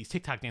starts doing these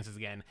TikTok dances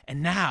again.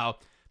 And now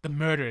the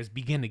murders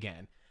begin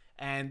again.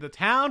 And the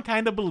town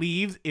kind of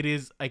believes it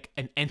is like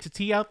an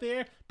entity out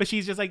there, but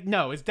she's just like,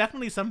 no, it's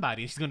definitely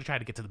somebody. And she's going to try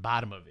to get to the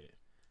bottom of it.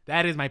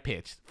 That is my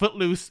pitch.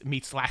 Footloose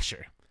meets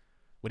slasher.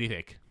 What do you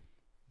think?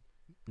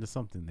 There's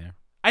something there.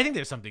 I think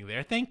there's something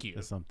there. Thank you.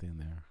 There's something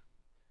there.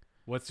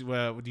 What's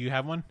do you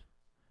have one?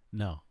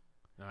 No.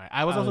 All right.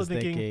 I was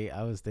thinking.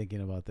 I was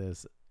thinking about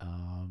this.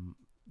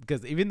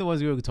 Because even the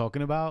ones we were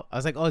talking about, I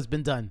was like, oh, it's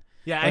been done.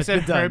 Yeah, I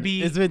said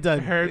Herbie. It's been done.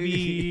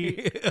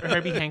 Herbie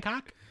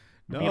Hancock?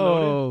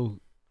 No.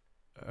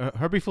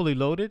 Herbie Fully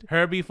Loaded?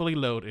 Herbie Fully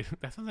Loaded.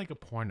 That sounds like a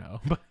porno.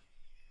 But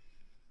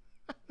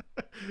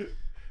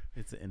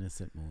it's an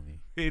innocent movie.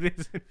 It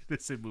is an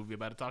innocent movie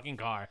about a talking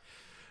car.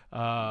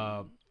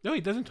 No,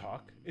 it doesn't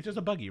talk. It's just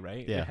a buggy,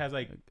 right? Yeah. It has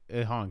like...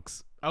 It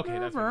honks. Okay,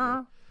 that's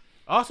really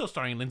also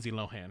starring Lindsay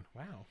Lohan.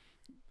 Wow.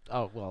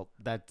 Oh, well,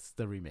 that's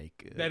the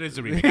remake. That is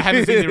the remake. I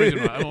haven't seen the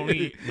original.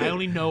 I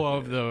only know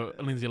of the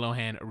Lindsay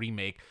Lohan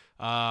remake.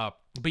 But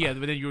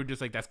then you were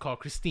just like, that's called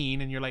Christine,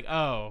 and you're like,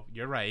 oh,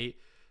 you're right.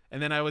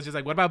 And then I was just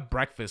like, what about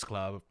Breakfast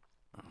Club?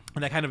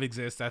 And that kind of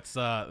exists. That's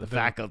the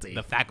Faculty.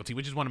 The Faculty,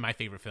 which is one of my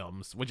favorite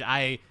films, which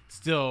I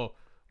still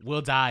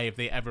will die if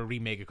they ever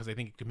remake it, because I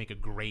think it could make a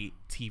great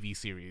TV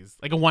series,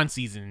 like a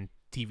 1-season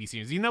TV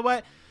series. You know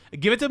what?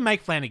 Give it to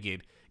Mike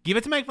Flanagan. Give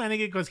it to Mike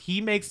Flanagan, because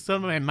he makes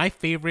some of my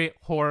favorite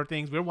horror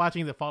things. We're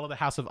watching The Fall of the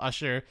House of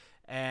Usher,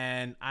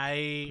 and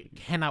I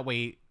cannot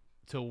wait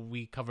till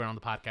we cover it on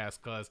the podcast,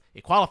 because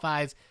it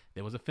qualifies.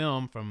 There was a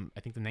film from, I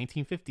think, the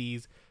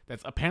 1950s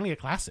that's apparently a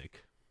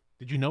classic.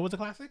 Did you know it was a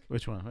classic?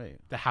 Which one? Wait.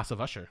 The House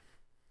of Usher.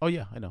 Oh,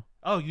 yeah, I know.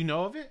 Oh, you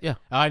know of it? Yeah.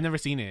 I've never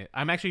seen it.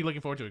 I'm actually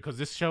looking forward to it, because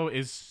this show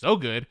is so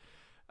good.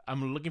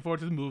 I'm looking forward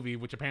to the movie,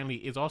 which apparently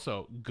is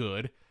also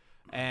good.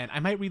 And I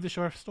might read the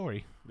short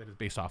story that it's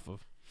based off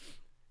of.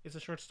 It's a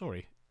short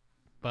story.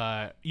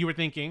 But you were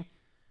thinking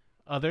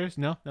others?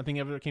 No? Nothing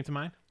ever came to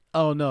mind?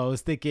 Oh, no. I was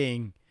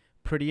thinking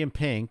Pretty in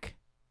Pink.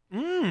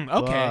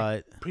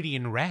 Okay. Pretty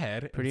in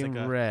Red. Pretty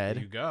in Red.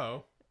 There you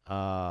go.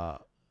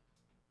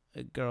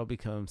 A girl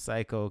becomes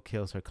psycho,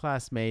 kills her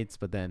classmates,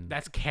 but then...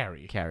 That's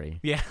Carrie.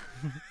 Yeah.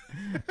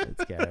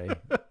 That's Carrie.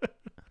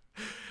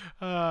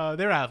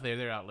 They're out there.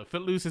 They're out there.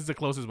 Footloose is the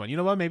closest one. You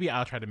know what? Maybe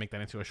I'll try to make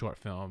that into a short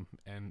film,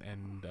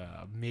 and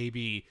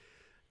maybe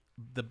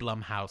the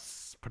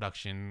Blumhouse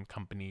production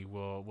company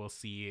will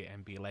see it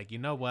and be like, you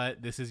know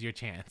what? This is your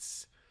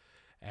chance,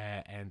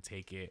 and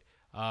take it.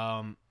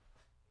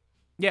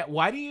 Yeah.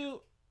 Why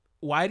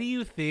do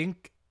you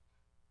think?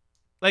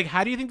 Like,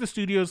 how do you think the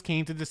studios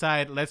came to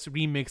decide, let's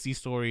remix these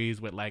stories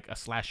with like a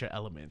slasher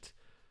element?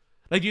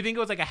 Like, do you think it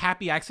was like a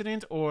happy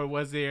accident, or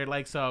was there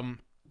like some,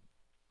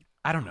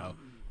 I don't know,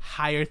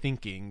 higher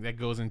thinking that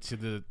goes into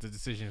the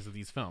decisions of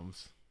these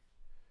films?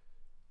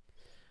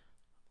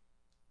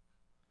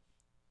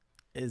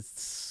 I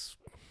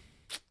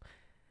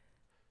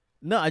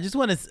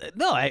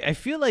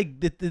feel like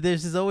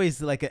there's just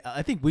always like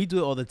I think we do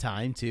it all the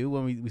time too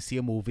when we see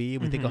a movie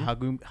and we think, oh, how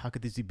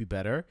could this be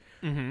better,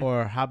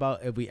 or how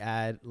about if we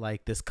add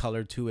like this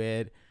color to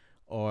it,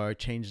 or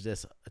change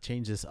this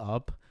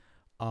up.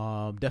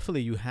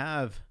 Definitely you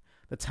have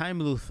the time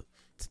loop.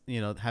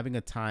 You know, having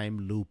a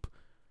time loop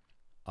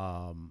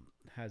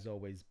has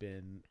always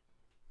been,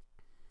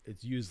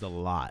 it's used a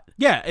lot.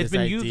 Yeah, it's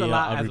been used a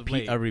lot as of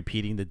late.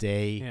 Repeating the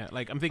day. Yeah,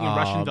 like I'm thinking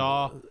Russian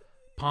Doll,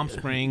 Palm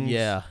Springs.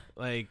 Yeah.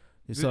 Like,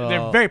 so,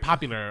 they're very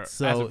popular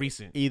as of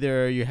recent.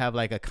 Either you have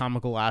like a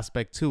comical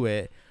aspect to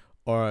it,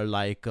 or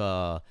like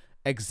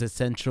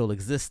existential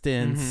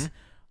existence,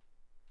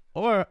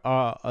 or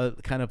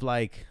kind of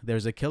like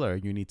there's a killer.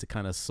 You need to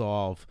kind of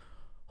solve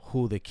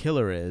who the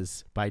killer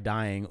is by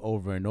dying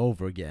over and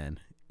over again,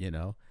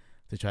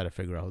 to try to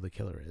figure out who the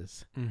killer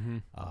is. Mm-hmm.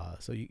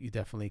 So you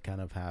definitely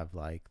kind of have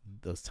like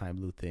those time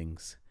loop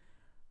things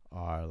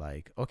are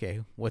like,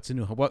 okay, what's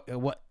new?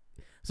 What?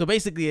 So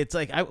basically it's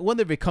like, I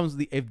wonder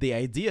if the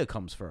idea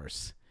comes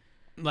first.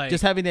 Like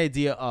Just having the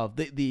idea of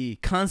the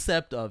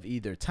concept of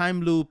either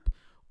time loop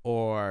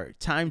or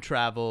time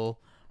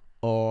travel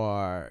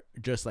or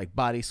just like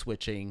body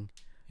switching.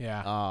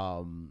 Yeah.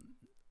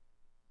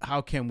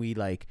 How can we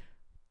like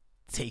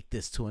take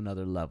this to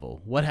another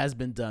level? What has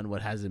been done?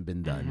 What hasn't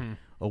been done? Mm-hmm.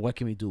 Or what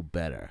can we do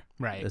better?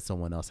 Right. That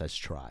someone else has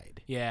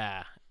tried.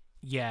 Yeah.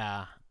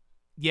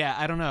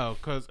 I don't know,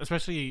 because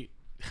especially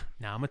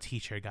now I'm a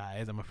teacher,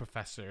 guys. I'm a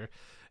professor,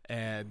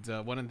 and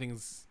one of the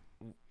things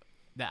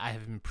that I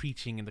have been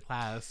preaching in the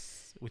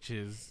class, which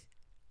is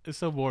it's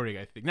so boring.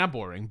 I think not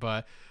boring,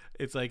 but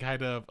it's like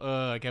kind of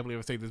I can't believe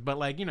I'm saying this, but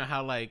like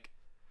how like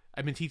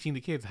I've been teaching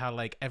the kids how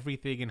like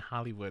everything in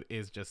Hollywood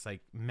is just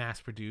like mass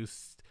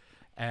produced,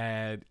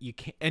 and you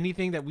can't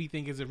anything that we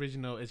think is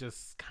original is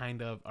just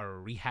kind of a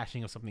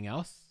rehashing of something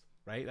else,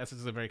 right? That's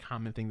just a very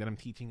common thing that I'm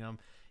teaching them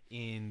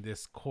in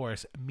this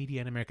course,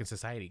 Media in American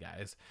Society,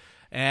 guys.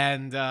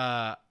 And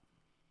I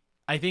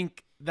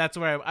think that's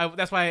where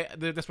that's where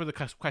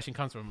the question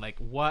comes from. Like,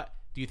 what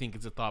do you think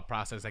is the thought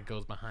process that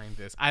goes behind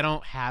this? I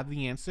don't have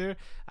the answer.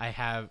 I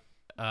have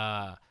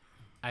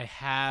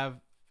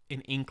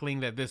an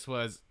inkling that this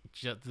was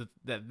just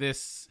that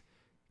this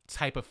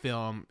type of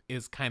film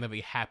is kind of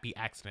a happy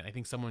accident. I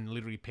think someone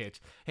literally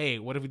pitched, hey,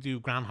 what if we do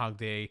Groundhog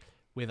Day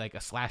with like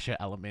a slasher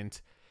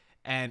element?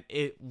 And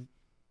it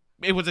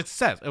was a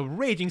success, a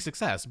raging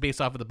success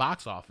based off of the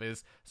box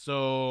office.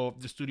 So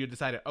the studio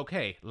decided,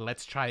 okay,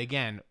 let's try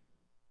again.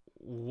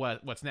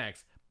 What's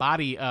next?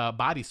 Body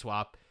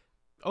swap.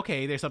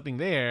 Okay, there's something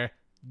there.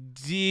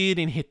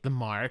 Didn't hit the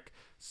mark.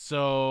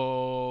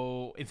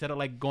 So instead of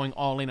like going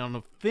all in on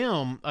the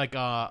film, like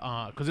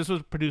because this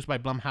was produced by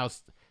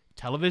Blumhouse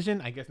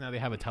Television, I guess now they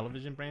have a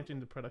television branch in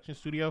the production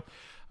studio.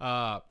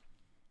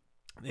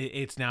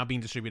 It's now being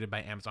distributed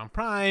by Amazon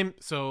Prime,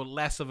 so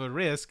less of a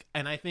risk.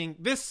 And I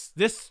think this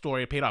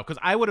story paid off,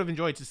 because I would have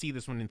enjoyed to see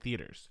this one in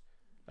theaters.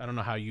 I don't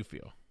know how you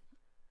feel.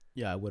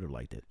 Yeah, I would have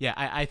liked it. Yeah,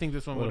 I think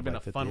this one would have been a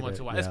fun one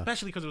to watch, yeah.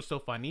 especially because it was so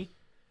funny.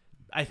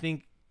 I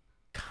think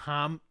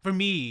for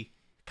me,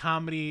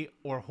 comedy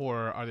or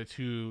horror are the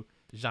two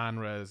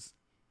genres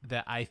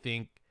that I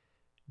think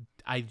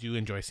I do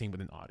enjoy seeing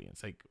with an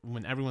audience. Like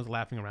when everyone's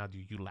laughing around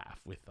you, you laugh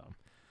with them.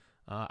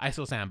 I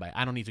still stand by it.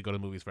 I don't need to go to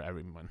movies for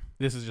everyone.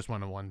 This is just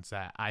one of the ones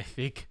that I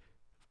think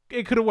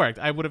it could have worked.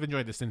 I would have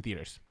enjoyed this in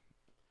theaters.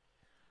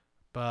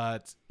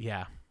 But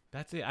yeah,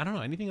 that's it. I don't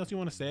know. Anything else you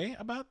want to say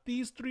about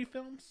these three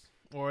films?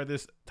 Or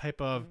this type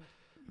of,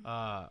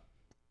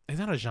 it's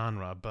not a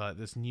genre, but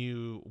this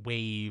new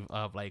wave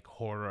of like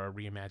horror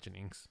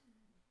reimaginings?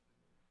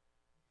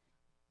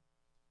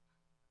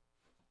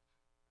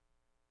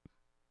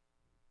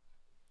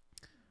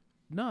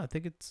 No, I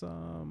think it's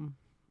I'm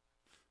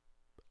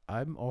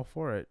all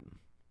for it.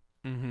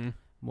 Mm-hmm.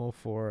 I'm all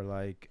for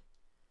like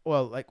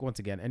once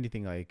again,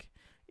 anything like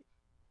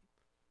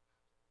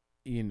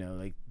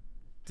like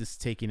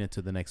just taking it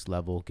to the next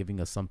level, giving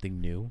us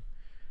something new.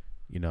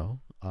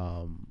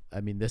 I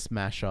mean, this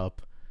mashup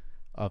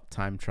of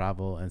time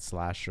travel and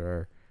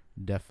slasher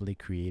definitely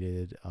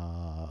created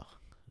a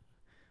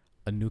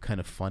new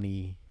kind of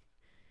funny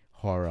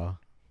horror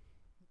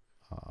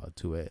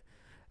to it.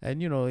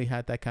 And it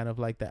had that kind of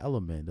like the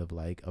element of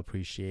like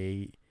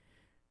appreciate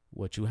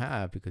what you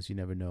have, because you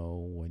never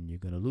know when you're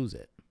gonna lose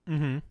it.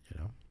 Mm-hmm.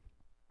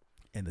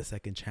 And the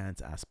second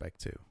chance aspect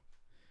too.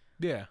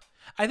 Yeah,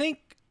 I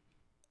think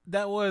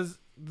that was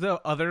the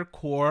other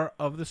core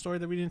of the story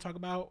that we didn't talk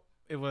about.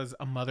 It was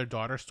a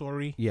mother-daughter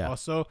story. Yeah.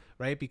 Also,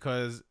 right?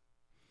 Because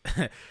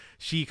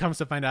she comes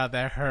to find out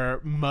that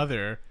her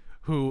mother,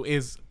 who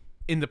is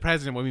in the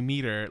present when we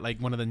meet her, like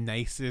one of the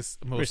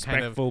nicest, most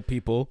respectful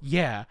people.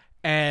 Yeah.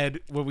 And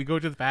when we go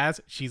to the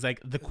past, she's like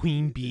the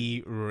queen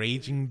bee,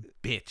 raging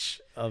bitch,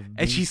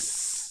 and she's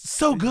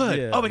so good.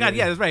 Yeah, oh my god,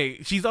 yeah, that's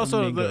right. She's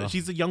also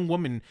she's a young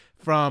woman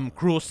from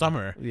Cruel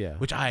Summer,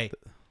 which I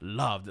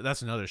loved.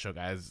 That's another show,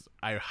 guys.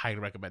 I highly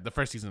recommend the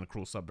first season of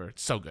Cruel Summer.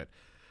 It's so good.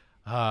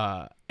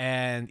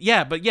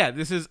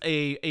 This is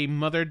a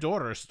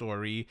mother-daughter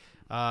story.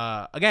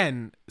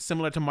 Again,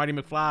 similar to Marty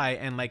McFly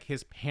and like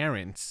his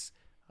parents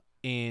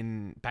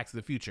in Back to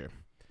the Future.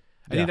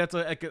 I think that's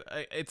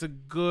it's a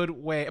good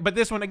way. But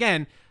this one,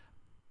 again,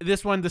 the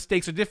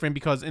stakes are different,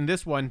 because in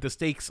this one, the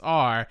stakes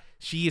are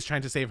she is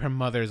trying to save her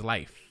mother's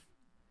life.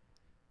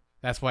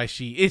 That's why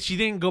she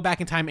didn't go back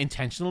in time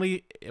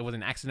intentionally. It was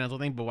an accidental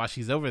thing. But while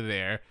she's over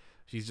there,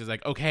 she's just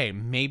like, okay,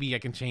 maybe I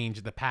can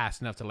change the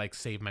past enough to like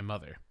save my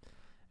mother.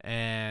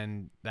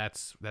 And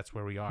that's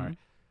where we are. Mm-hmm.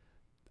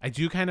 I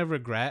do kind of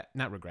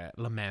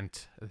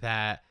lament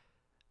that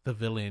the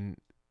villain,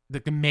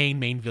 the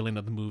main villain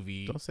of the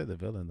movie. Don't say the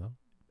villain though.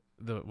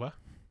 The what?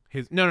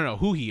 No.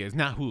 Who he is,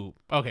 not who.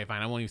 Okay,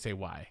 fine. I won't even say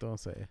why. Don't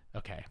say it.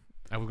 Okay,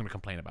 I was gonna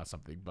complain about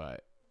something,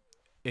 but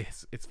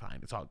it's fine.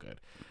 It's all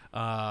good.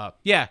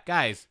 Yeah,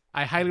 guys,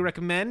 I highly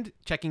recommend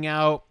checking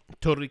out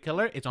Totally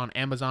Killer. It's on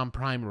Amazon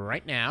Prime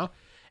right now.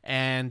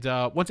 And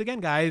once again,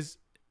 guys,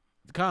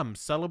 come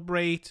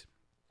celebrate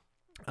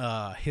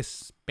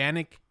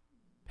Hispanic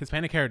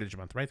Heritage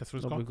Month, right? That's what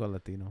it's called. We call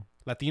Latino.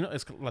 Latino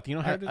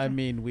Heritage. I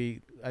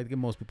mean, I think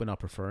most people are not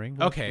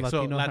preferring. Okay,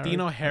 so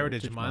Latino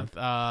Heritage Month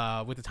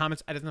with the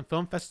Thomas Edison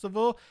Film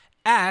Festival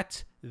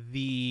at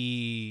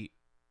the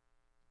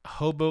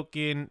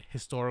Hoboken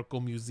Historical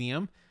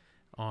Museum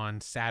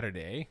on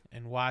Saturday,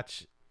 and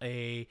watch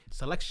a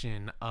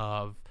selection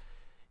of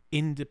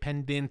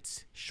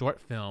independent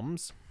short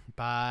films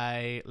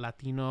by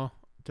Latino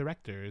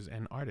directors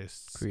and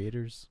artists,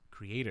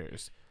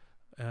 creators.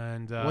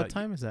 And what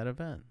time is that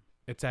event?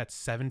 It's at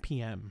 7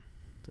 p.m.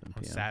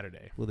 on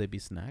Saturday. Will there be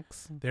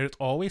snacks? There's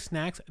always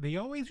snacks. They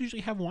always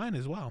usually have wine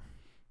as well.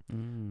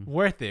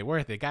 Worth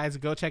it, guys.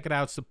 Go check it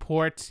out.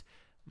 Support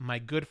my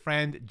good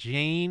friend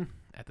Jane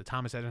at the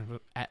Thomas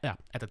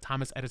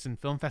Edison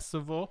Film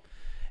Festival.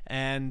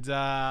 And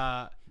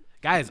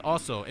guys,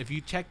 also, if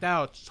you checked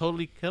out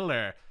Totally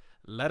Killer,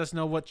 let us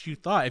know what you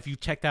thought. If you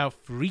checked out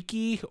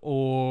Freaky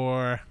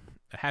or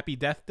Happy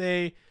Death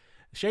Day,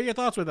 share your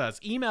thoughts with us.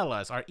 Email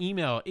us. Our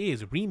email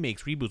is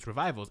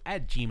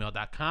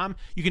remakesrebootsrevivals@gmail.com.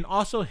 You can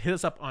also hit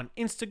us up on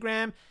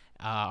Instagram.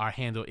 Our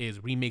handle is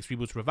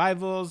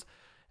remakesrebootsrevivals.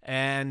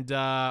 And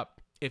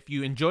if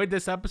you enjoyed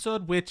this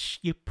episode, which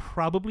you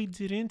probably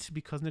didn't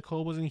because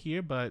Nicole wasn't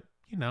here, but,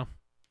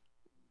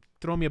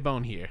 throw me a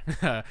bone here.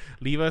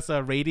 Leave us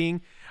a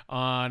rating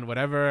on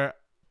whatever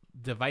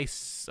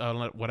device,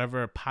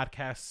 whatever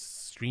podcast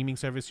streaming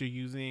service you're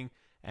using,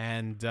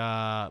 and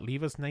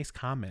leave us nice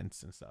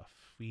comments and stuff.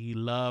 We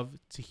love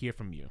to hear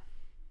from you.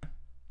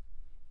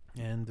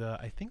 And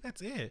I think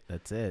that's it.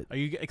 Are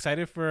you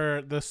excited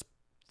for the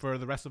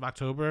rest of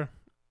October?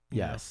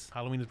 Yes.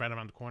 Halloween is right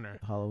around the corner.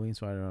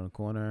 Halloween's right around the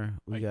corner.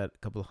 We got a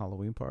couple of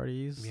Halloween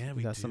parties. Yeah,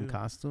 we got some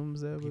costumes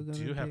that we're gonna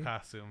do. Have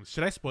costumes.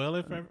 Should I spoil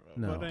it for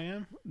what I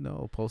am?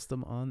 No, post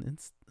them on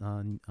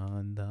our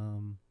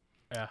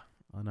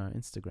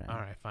Instagram. All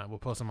right, fine. We'll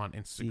post them on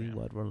Instagram. See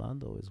what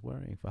Rolando is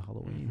wearing for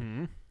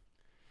Halloween.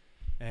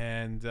 Mm-hmm.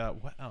 And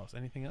what else?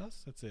 Anything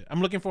else? That's it.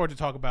 I'm looking forward to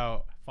talk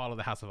about Follow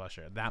the House of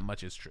Usher. That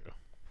much is true.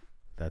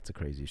 That's a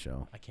crazy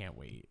show. I can't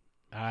wait.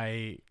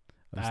 I'm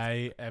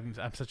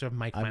such a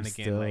Mike Flanagan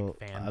fanboy.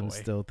 I'm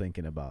still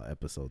thinking about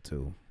episode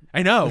 2.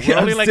 I know.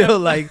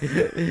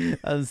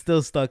 I'm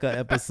still stuck on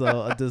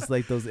episode. Just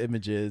like those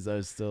images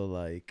are still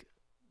like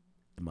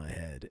in my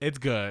head. It's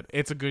good.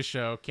 It's a good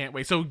show. Can't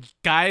wait. So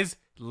guys,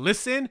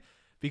 listen,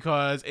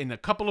 because in a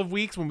couple of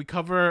weeks when we're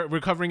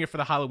covering it for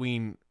the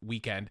Halloween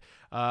weekend,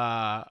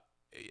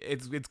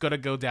 it's gonna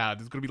go down.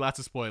 There's gonna be lots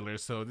of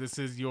spoilers. So this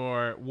is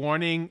your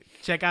warning.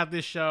 Check out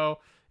this show.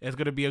 It's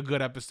going to be a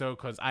good episode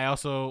because I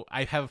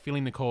have a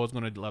feeling Nicole is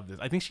going to love this.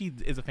 I think she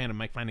is a fan of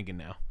Mike Flanagan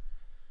now.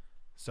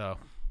 So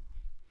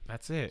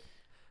that's it.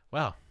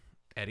 Well,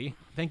 Eddie,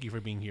 thank you for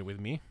being here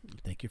with me.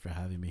 Thank you for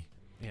having me.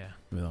 Yeah.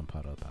 I'm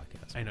part of the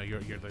podcast. I know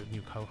you're the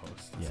new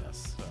co-host.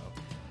 Yes.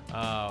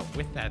 So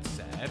with that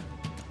said,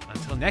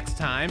 until next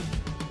time,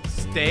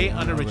 stay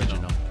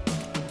unoriginal.